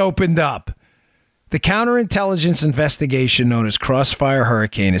Hurricanes opened up. The counterintelligence investigation known as Crossfire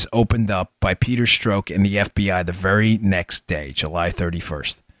Hurricane is opened up by Peter Strzok and the FBI the very next day, July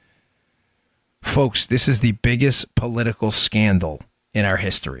 31st. Folks, this is the biggest political scandal in our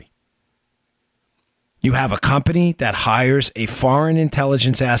history. You have a company that hires a foreign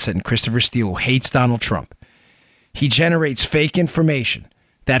intelligence asset in Christopher Steele who hates Donald Trump. He generates fake information.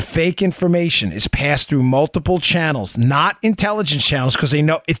 That fake information is passed through multiple channels, not intelligence channels, because they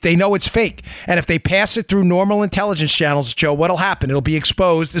know it's fake. And if they pass it through normal intelligence channels, Joe, what'll happen? It'll be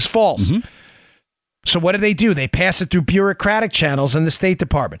exposed as false. Mm-hmm. So what do? They pass it through bureaucratic channels in the State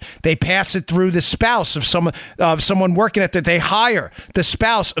Department. They pass it through the spouse of someone working at they hire the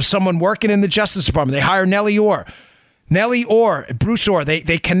spouse of someone working in the Justice Department. They hire Nellie Orr, Bruce Orr.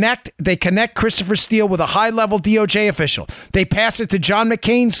 They connect Christopher Steele with a high-level DOJ official. They pass it to John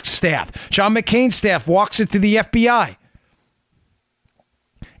McCain's staff. John McCain's staff walks it to the FBI.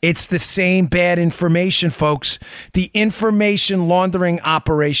 It's the same bad information, folks. The information laundering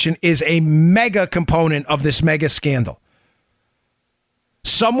operation is a mega component of this mega scandal.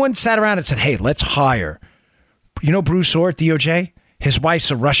 Someone sat around and said, hey, let's hire, Bruce Orr at DOJ? His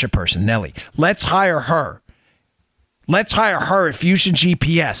wife's a Russia person, Nellie. Let's hire her. Let's hire her at Fusion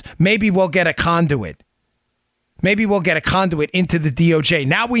GPS. Maybe we'll get a conduit. Maybe we'll get a conduit into the DOJ.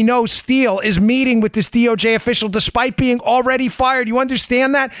 Now we know Steele is meeting with this DOJ official despite being already fired. You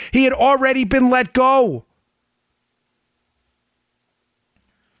understand that? He had already been let go.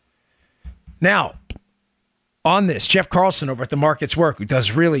 Now, on this, Jeff Carlson over at The Market's Work, who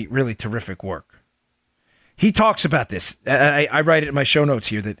does really, really terrific work. He talks about this. I write it in my show notes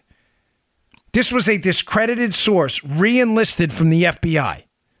here that this was a discredited source re-enlisted from the FBI.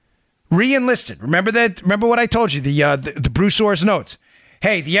 Re-enlisted. Remember what I told you, the Bruce Orr's notes.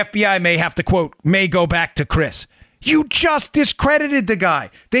 Hey, the FBI may have to, quote, may go back to Chris. You just discredited the guy.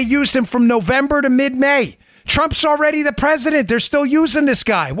 They used him from November to mid-May. Trump's already the president. They're still using this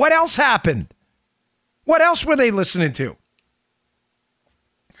guy. What else happened? What else were they listening to?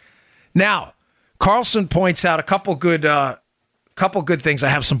 Now, Carlson points out a couple good things. I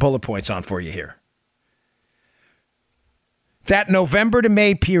have some bullet points on for you here. That November to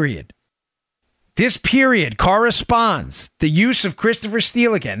May period. This period corresponds, the use of Christopher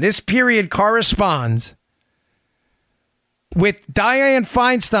Steele again, this period corresponds with Dianne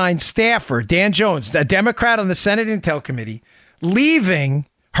Feinstein's staffer, Dan Jones, a Democrat on the Senate Intel Committee, leaving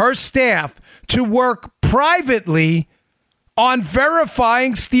her staff to work privately on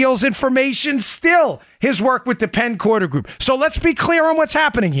verifying Steele's information still, his work with the Penn Quarter Group. So let's be clear on what's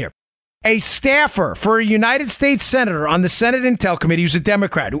happening here. A staffer for a United States senator on the Senate Intel Committee who's a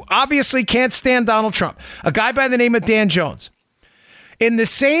Democrat, who obviously can't stand Donald Trump, a guy by the name of Dan Jones. In the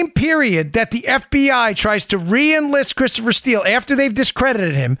same period that the FBI tries to re-enlist Christopher Steele after they've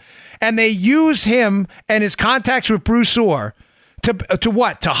discredited him, and they use him and his contacts with Bruce Orr to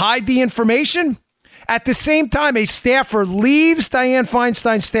what? To hide the information? At the same time, a staffer leaves Dianne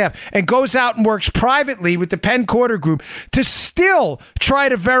Feinstein's staff and goes out and works privately with the Penn Quarter Group to still try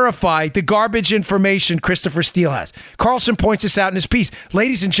to verify the garbage information Christopher Steele has. Carlson points this out in his piece.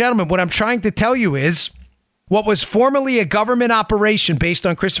 Ladies and gentlemen, what I'm trying to tell you is what was formerly a government operation based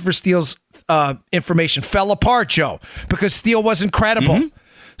on Christopher Steele's information fell apart, Joe, because Steele wasn't credible. Mm-hmm.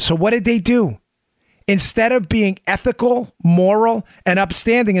 So what did they do? Instead of being ethical, moral, and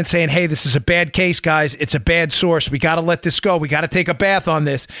upstanding and saying, hey, this is a bad case, guys. It's a bad source. We got to let this go. We got to take a bath on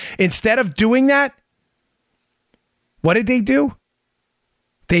this. Instead of doing that, what did they do?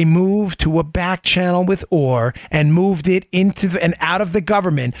 They moved to a back channel with Orr and moved it into and out of the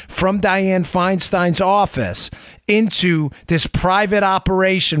government from Dianne Feinstein's office into this private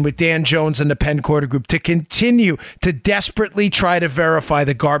operation with Dan Jones and the Penn Quarter Group to continue to desperately try to verify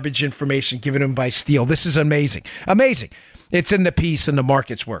the garbage information given him by Steele. This is amazing. Amazing. It's in the piece and The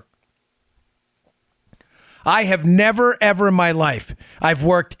Market's Work. I have never, ever in my life, I've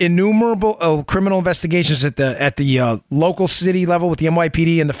worked innumerable criminal investigations at the local city level with the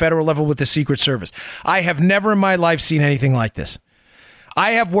NYPD and the federal level with the Secret Service. I have never in my life seen anything like this.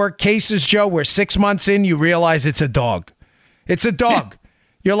 I have worked cases, Joe, where 6 months in, you realize it's a dog. It's a dog.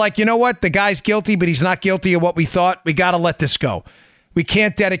 You're like, you know what? The guy's guilty, but he's not guilty of what we thought. We got to let this go. We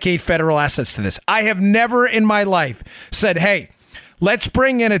can't dedicate federal assets to this. I have never in my life said, hey, let's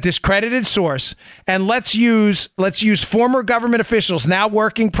bring in a discredited source and let's use former government officials now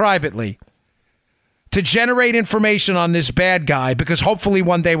working privately to generate information on this bad guy because hopefully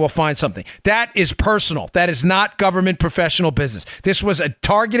one day we'll find something. That is personal. That is not government professional business. This was a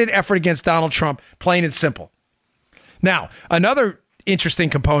targeted effort against Donald Trump, plain and simple. Now, another interesting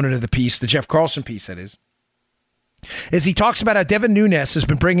component of the piece, the Jeff Carlson piece, that is he talks about how Devin Nunes has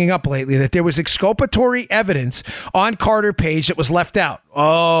been bringing up lately that there was exculpatory evidence on Carter Page that was left out.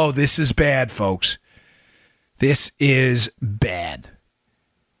 Oh, this is bad, folks. This is bad.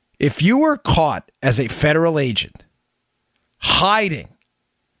 If you were caught as a federal agent hiding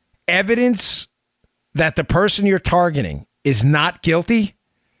evidence that the person you're targeting is not guilty,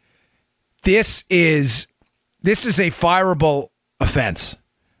 this is a fireable offense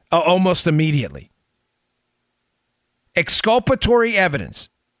almost immediately. Exculpatory evidence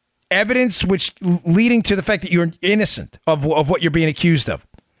which leading to the fact that you're innocent of what you're being accused of.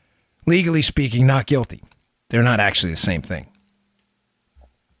 Legally speaking, not guilty. They're not actually the same thing.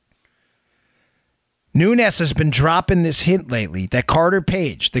 Nunes has been dropping this hint lately that Carter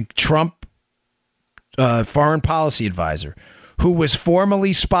Page, the Trump foreign policy advisor, who was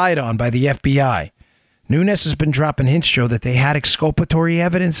formally spied on by the FBI, Nunes has been dropping hints, Joe, that they had exculpatory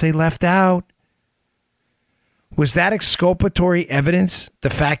evidence they left out. Was that exculpatory evidence the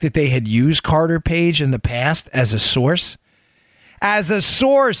fact that they had used Carter Page in the past as a source? As a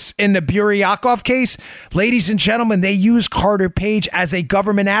source in the Buryakov case, ladies and gentlemen, they used Carter Page as a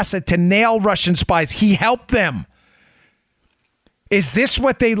government asset to nail Russian spies. He helped them. Is this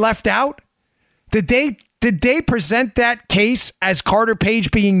what they left out? Did they present that case as Carter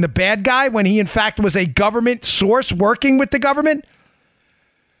Page being the bad guy when he in fact was a government source working with the government?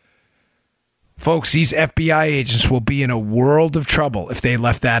 Folks, these FBI agents will be in a world of trouble if they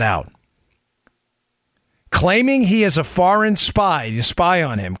left that out. Claiming he is a foreign spy to spy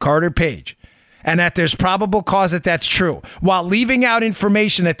on him, Carter Page, and that there's probable cause that that's true, while leaving out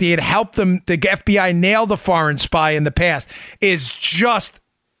information that they had helped them, the FBI nail the foreign spy in the past, is just,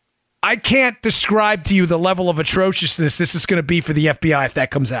 I can't describe to you the level of atrociousness this is going to be for the FBI if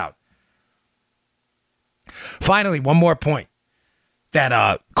that comes out. Finally, one more point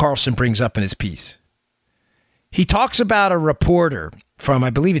that Carlson brings up in his piece. He talks about a reporter from, I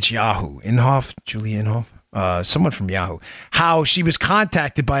believe it's Yahoo, Julia Inhofe, someone from Yahoo, how she was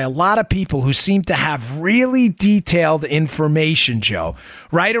contacted by a lot of people who seem to have really detailed information, Joe,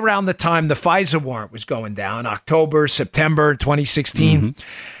 right around the time the FISA warrant was going down, October, September 2016. Mm-hmm.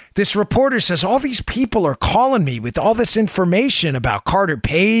 This reporter says, all these people are calling me with all this information about Carter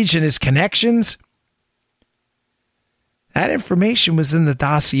Page and his connections. That information was in the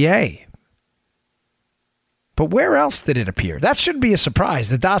dossier. But where else did it appear? That shouldn't be a surprise.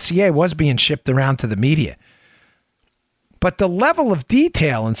 The dossier was being shipped around to the media. But the level of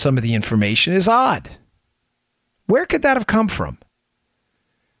detail in some of the information is odd. Where could that have come from?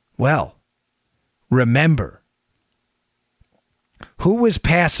 Well, remember, who was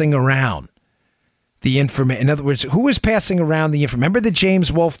passing around the information? In other words, who was passing around the information? Remember the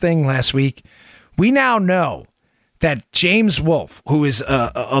James Wolfe thing last week? We now know that James Wolfe, who is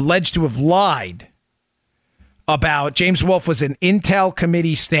alleged to have lied about, James Wolfe was an Intel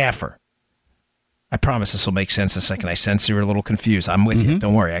committee staffer. I promise this will make sense in a second. I sense you're a little confused. I'm with you.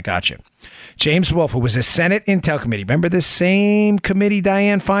 Don't worry. I got you. James Wolfe, who was a Senate Intel committee. Remember the same committee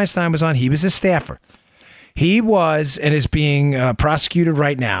Dianne Feinstein was on? He was a staffer. He was and is being prosecuted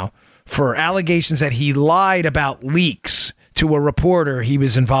right now for allegations that he lied about leaks to a reporter he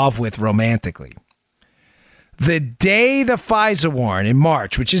was involved with romantically. The day the FISA warrant in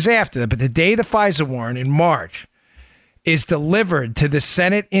March, which is after that, but the day the FISA warrant in March is delivered to the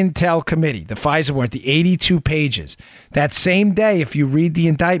Senate Intel Committee, the FISA warrant, the 82 pages. That same day, if you read the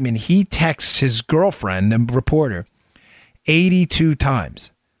indictment, he texts his girlfriend, the reporter, 82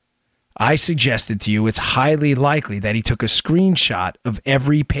 times. I suggested to you it's highly likely that he took a screenshot of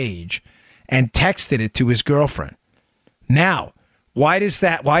every page and texted it to his girlfriend. Now, why is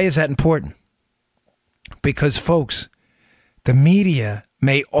that important? Because, folks, the media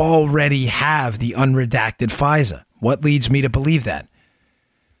may already have the unredacted FISA. What leads me to believe that?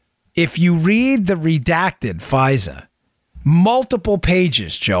 If you read the redacted FISA, multiple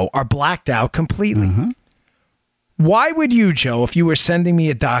pages, Joe, are blacked out completely. Mm-hmm. Why would you, Joe, if you were sending me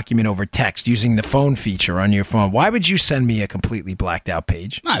a document over text using the phone feature on your phone, why would you send me a completely blacked out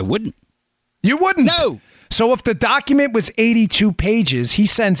page? I wouldn't. You wouldn't? No. So if the document was 82 pages, he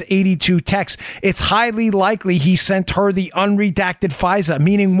sends 82 texts. It's highly likely he sent her the unredacted FISA.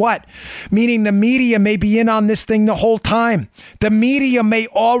 Meaning what? Meaning the media may be in on this thing the whole time. The media may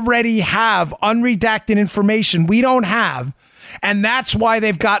already have unredacted information we don't have. And that's why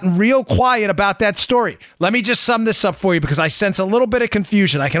they've gotten real quiet about that story. Let me just sum this up for you because I sense a little bit of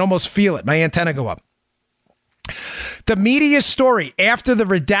confusion. I can almost feel it. My antenna go up. The media story after the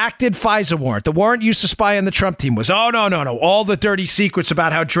redacted FISA warrant, the warrant used to spy on the Trump team, was, oh, no. All the dirty secrets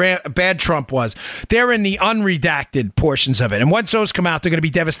about how bad Trump was, they're in the unredacted portions of it. And once those come out, they're going to be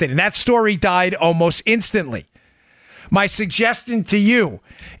devastating. That story died almost instantly. My suggestion to you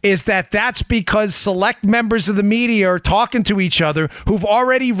is that that's because select members of the media are talking to each other who've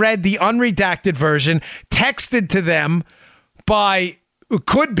already read the unredacted version, texted to them by,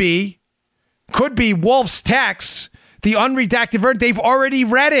 could be Wolf's texts, the unredacted version. They've already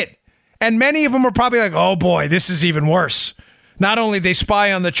read it. And many of them are probably like, oh boy, this is even worse. Not only they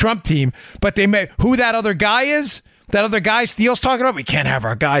spy on the Trump team, but they may, who that other guy is, that other guy Steele's talking about, we can't have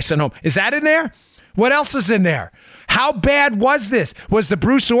our guy sent home. Is that in there? What else is in there? How bad was this? Was the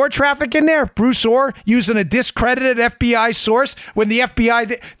Bruce Orr traffic in there? Bruce Orr using a discredited FBI source when the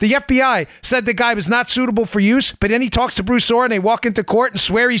FBI said the guy was not suitable for use, but then he talks to Bruce Orr and they walk into court and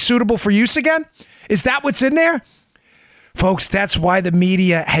swear he's suitable for use again? Is that what's in there? Folks, that's why the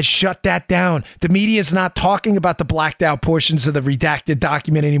media has shut that down. The media is not talking about the blacked out portions of the redacted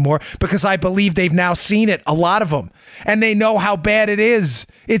document anymore because I believe they've now seen it, a lot of them, and they know how bad it is.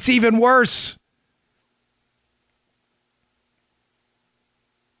 It's even worse.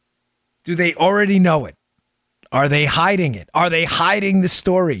 Do they already know it? Are they hiding it? Are they hiding the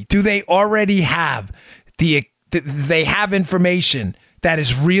story? Do they already have they have information that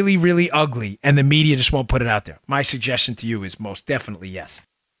is really, really ugly and the media just won't put it out there? My suggestion to you is most definitely yes.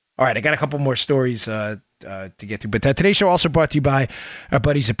 All right, I got a couple more stories to get to. But today's show also brought to you by our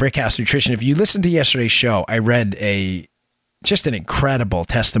buddies at Brickhouse Nutrition. If you listened to yesterday's show, I read just an incredible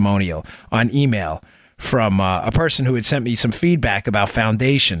testimonial on email from a person who had sent me some feedback about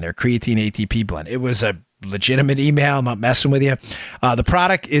Foundation, their creatine ATP blend. It was a legitimate email. I'm not messing with you. The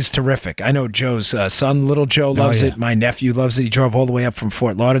product is terrific. I know Joe's son, little Joe, loves it. My nephew loves it. He drove all the way up from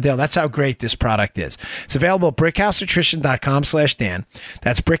Fort Lauderdale. That's how great this product is. It's available at brickhousenutrition.com/Dan.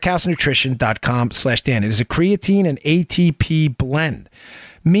 That's brickhousenutrition.com/Dan. It is a creatine and ATP blend,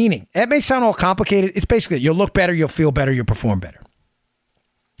 meaning it may sound all complicated. It's basically you'll look better, you'll feel better, you'll perform better.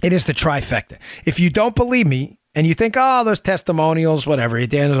 It is the trifecta. If you don't believe me and you think, oh, those testimonials, whatever,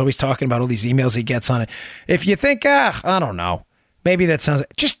 Dan is always talking about all these emails he gets on it. If you think, I don't know, maybe that sounds,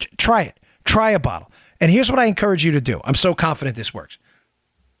 just try it. Try a bottle. And here's what I encourage you to do. I'm so confident this works.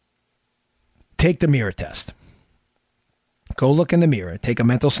 Take the mirror test. Go look in the mirror, take a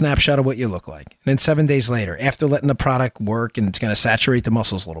mental snapshot of what you look like. And then 7 days later, after letting the product work and it's going to saturate the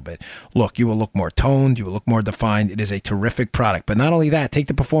muscles a little bit, look, you will look more toned, you will look more defined. It is a terrific product. But not only that, take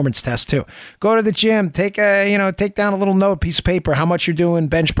the performance test too. Go to the gym, take down a little note, piece of paper, how much you're doing,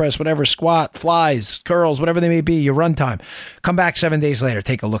 bench press, whatever, squat, flies, curls, whatever they may be, your run time. Come back 7 days later,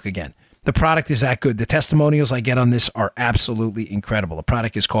 take a look again. The product is that good. The testimonials I get on this are absolutely incredible. The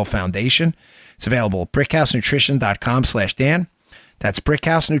product is called Foundation. It's available at brickhousenutrition.com/Dan. That's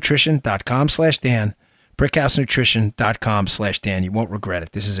brickhousenutrition.com/Dan. brickhousenutrition.com/Dan. You won't regret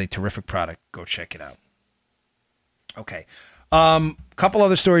it. This is a terrific product. Go check it out. Okay. Couple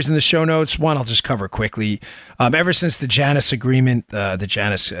other stories in the show notes. One I'll just cover quickly. Ever since the Janus agreement,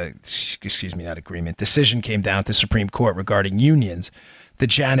 decision came down to Supreme Court regarding unions, the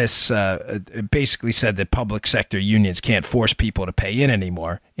Janus basically said that public sector unions can't force people to pay in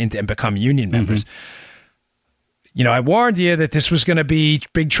anymore and become union members. You know, I warned you that this was going to be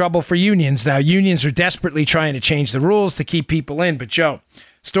big trouble for unions. Now, unions are desperately trying to change the rules to keep people in. But, Joe,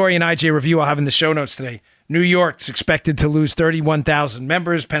 story in IJ Review I'll have in the show notes today. New York's expected to lose 31,000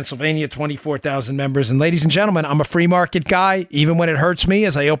 members, Pennsylvania 24,000 members. And ladies and gentlemen, I'm a free market guy, even when it hurts me,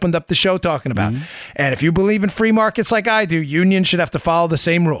 as I opened up the show talking about. And if you believe in free markets like I do, unions should have to follow the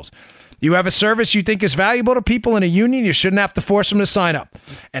same rules. You have a service you think is valuable to people in a union, you shouldn't have to force them to sign up.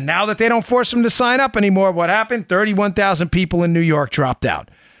 And now that they don't force them to sign up anymore, what happened? 31,000 people in New York dropped out.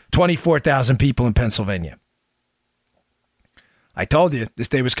 24,000 people in Pennsylvania. I told you this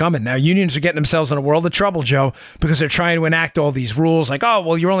day was coming. Now, unions are getting themselves in a world of trouble, Joe, because they're trying to enact all these rules like, oh,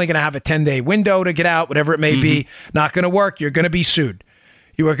 well, you're only going to have a 10-day window to get out, whatever it may be. Not going to work. You're going to be sued.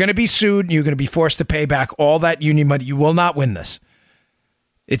 You are going to be sued, and you're going to be forced to pay back all that union money. You will not win this.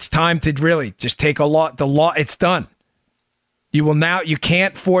 It's time to really just take the law. It's done. You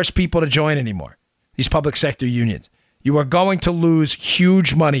can't force people to join anymore, these public sector unions. You are going to lose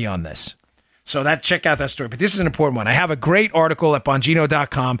huge money on this. So check out that story. But this is an important one. I have a great article at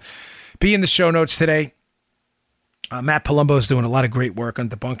Bongino.com. Be in the show notes today. Matt Palumbo is doing a lot of great work on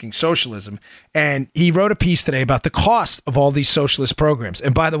debunking socialism. And he wrote a piece today about the cost of all these socialist programs.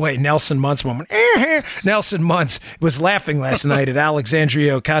 And by the way, Nelson Muntz was laughing last night at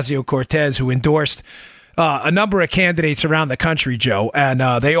Alexandria Ocasio-Cortez, who endorsed a number of candidates around the country, Joe, and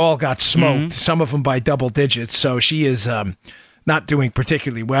they all got smoked, some of them by double digits. So she is not doing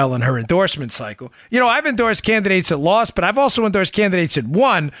particularly well in her endorsement cycle. I've endorsed candidates that lost, but I've also endorsed candidates that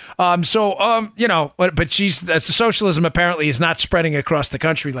won. But socialism apparently is not spreading across the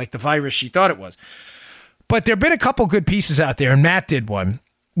country like the virus she thought it was. But there have been a couple good pieces out there, and Matt did one,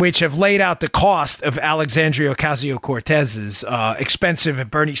 which have laid out the cost of Alexandria Ocasio-Cortez's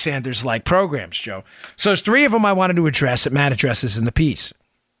expensive Bernie Sanders-like programs, Joe. So there's three of them I wanted to address that Matt addresses in the piece.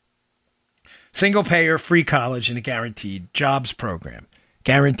 Single-payer, free college, and a guaranteed jobs program.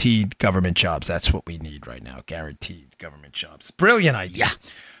 Guaranteed government jobs. That's what we need right now. Guaranteed government jobs. Brilliant idea.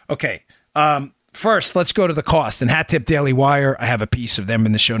 Okay. First, let's go to the cost. And Hat Tip Daily Wire, I have a piece of them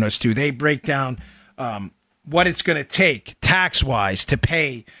in the show notes, too. They break down what it's going to take tax-wise to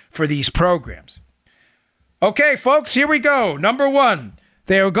pay for these programs. Okay, folks, here we go. Number one,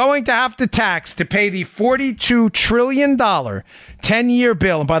 they are going to have to tax to pay the $42 trillion 10-year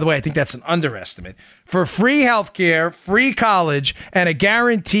bill. And by the way, I think that's an underestimate. For free health care, free college, and a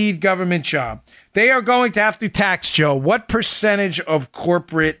guaranteed government job. They are going to have to tax, Joe, what percentage of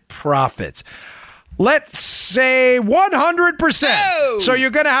corporate profits? Let's say 100%. Oh! So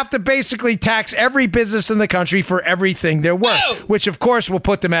you're going to have to basically tax every business in the country for everything they're worth, which of course will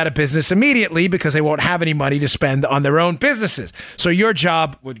put them out of business immediately because they won't have any money to spend on their own businesses. So your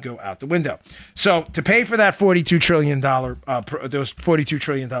job would go out the window. So to pay for that $42 trillion, those $42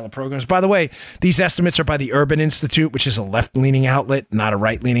 trillion programs, by the way, these estimates are by the Urban Institute, which is a left-leaning outlet, not a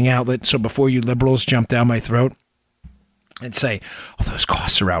right-leaning outlet. So before you liberals jump down my throat and say, oh, those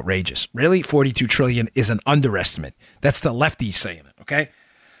costs are outrageous. Really? $42 trillion is an underestimate. That's the lefties saying it, okay?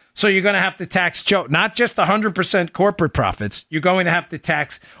 So you're going to have to tax, Joe, not just 100% corporate profits. You're going to have to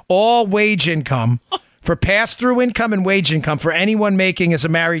tax all wage income for pass-through income and wage income for anyone making, as a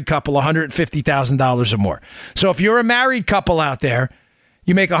married couple, $150,000 or more. So if you're a married couple out there,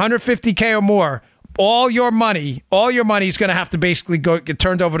 you make $150K or more, all your money is going to have to basically get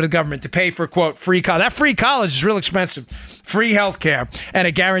turned over to the government to pay for, quote, free college. That free college is real expensive. Free health care and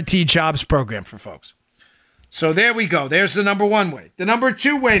a guaranteed jobs program for folks. So there we go. There's the number one way. The number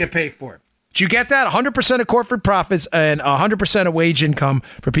two way to pay for it. Did you get that? 100% of corporate profits and 100% of wage income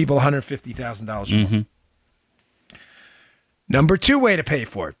for people $150,000 or more. Number two way to pay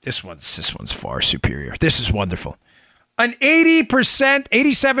for it. This one's far superior. This is wonderful. An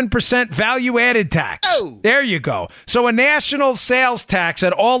 87% value-added tax. Oh. There you go. So a national sales tax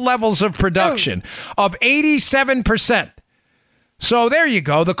at all levels of production of 87%. So there you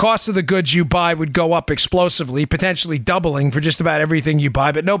go. The cost of the goods you buy would go up explosively, potentially doubling for just about everything you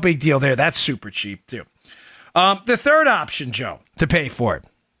buy, but no big deal there. That's super cheap, too. The third option, Joe, to pay for it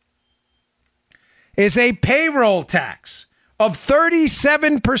is a payroll tax of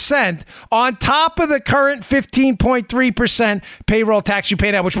 37% on top of the current 15.3% payroll tax you pay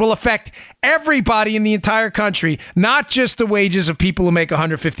now, which will affect everybody in the entire country, not just the wages of people who make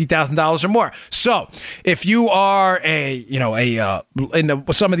 $150,000 or more. So if you are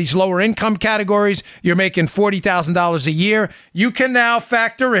some of these lower income categories, you're making $40,000 a year, you can now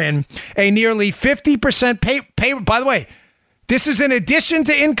factor in a nearly 50% pay. By the way, this is in addition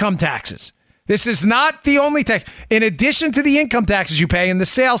to income taxes. This is not the only tax. In addition to the income taxes you pay and the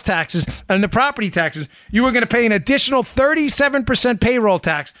sales taxes and the property taxes, you are going to pay an additional 37% payroll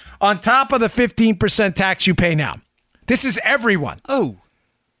tax on top of the 15% tax you pay now. This is everyone. Oh.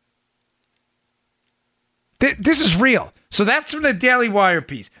 This is real. So that's from the Daily Wire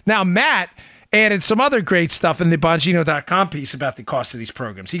piece. Now, Matt added some other great stuff in the Bongino.com piece about the cost of these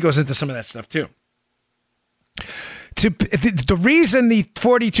programs. He goes into some of that stuff, too. The reason the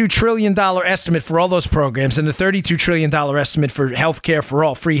 $42 trillion estimate for all those programs and the $32 trillion estimate for healthcare for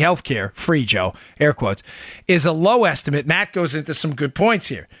all, free healthcare, free, Joe, air quotes, is a low estimate, Matt goes into some good points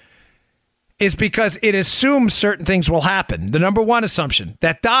here, is because it assumes certain things will happen. The number one assumption,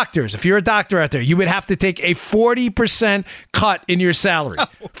 that doctors, if you're a doctor out there, you would have to take a 40% cut in your salary.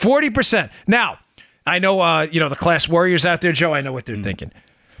 40%. Now, I know, the class warriors out there, Joe, I know what they're thinking.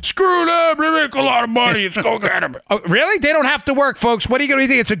 Screw them. They make a lot of money. Let's go get them. Oh, really? They don't have to work, folks. What are you going to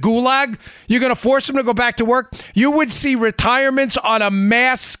think? It's a gulag? You're going to force them to go back to work? You would see retirements on a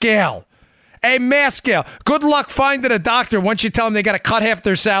mass scale. A mass scale. Good luck finding a doctor once you tell them they got to cut half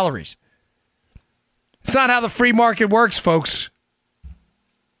their salaries. It's not how the free market works, folks.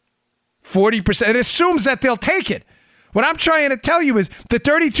 40%. It assumes that they'll take it. What I'm trying to tell you is the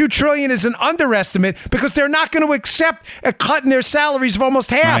 $32 trillion is an underestimate because they're not going to accept a cut in their salaries of almost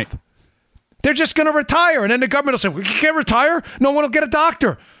half. Right. They're just going to retire. And then the government will say, we can't retire? No one will get a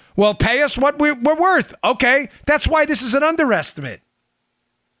doctor. Well, pay us what we're worth. Okay, that's why this is an underestimate.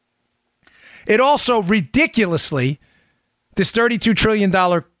 it also ridiculously, this $32 trillion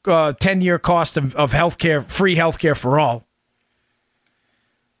 10-year cost of healthcare, free healthcare for all,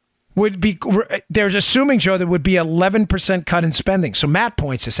 would be, they're assuming, Joe, there would be 11% cut in spending. So Matt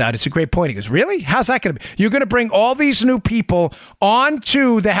points this out. It's a great point. He goes, really? How's that going to be? You're going to bring all these new people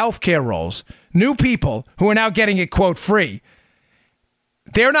onto the healthcare rolls, new people who are now getting it, quote, free.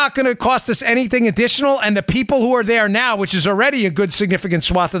 They're not going to cost us anything additional, and the people who are there now, which is already a good significant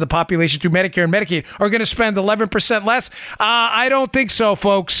swath of the population through Medicare and Medicaid, are going to spend 11% less? I don't think so,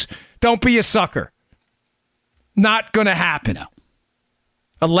 folks. Don't be a sucker. Not going to happen. No.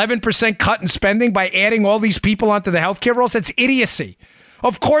 11% cut in spending by adding all these people onto the healthcare rolls? That's idiocy.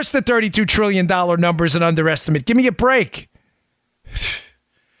 Of course the $32 trillion number is an underestimate. Give me a break.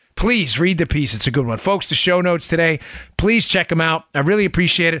 Please read the piece. It's a good one. Folks, the show notes today, please check them out. I really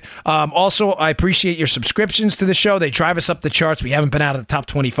appreciate it. Also, I appreciate your subscriptions to the show. They drive us up the charts. We haven't been out of the top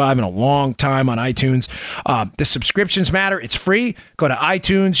 25 in a long time on iTunes. The subscriptions matter. It's free. Go to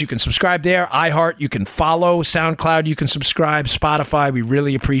iTunes. You can subscribe there. iHeart. You can follow. SoundCloud. You can subscribe. Spotify. We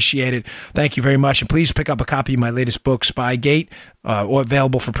really appreciate it. Thank you very much. And please pick up a copy of my latest book, Spygate, or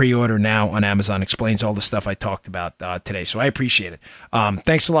available for pre-order now on Amazon. Explains all the stuff I talked about today. So I appreciate it.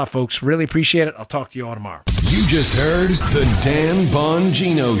 Thanks a lot, folks. Really appreciate it. I'll talk to you all tomorrow. You just heard the Dan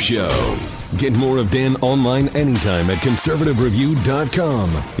Bongino Show. Get more of Dan online anytime at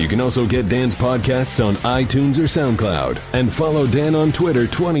conservativereview.com. You can also get Dan's podcasts on iTunes or SoundCloud. And follow Dan on Twitter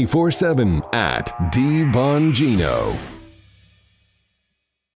 24/7 at DBongino.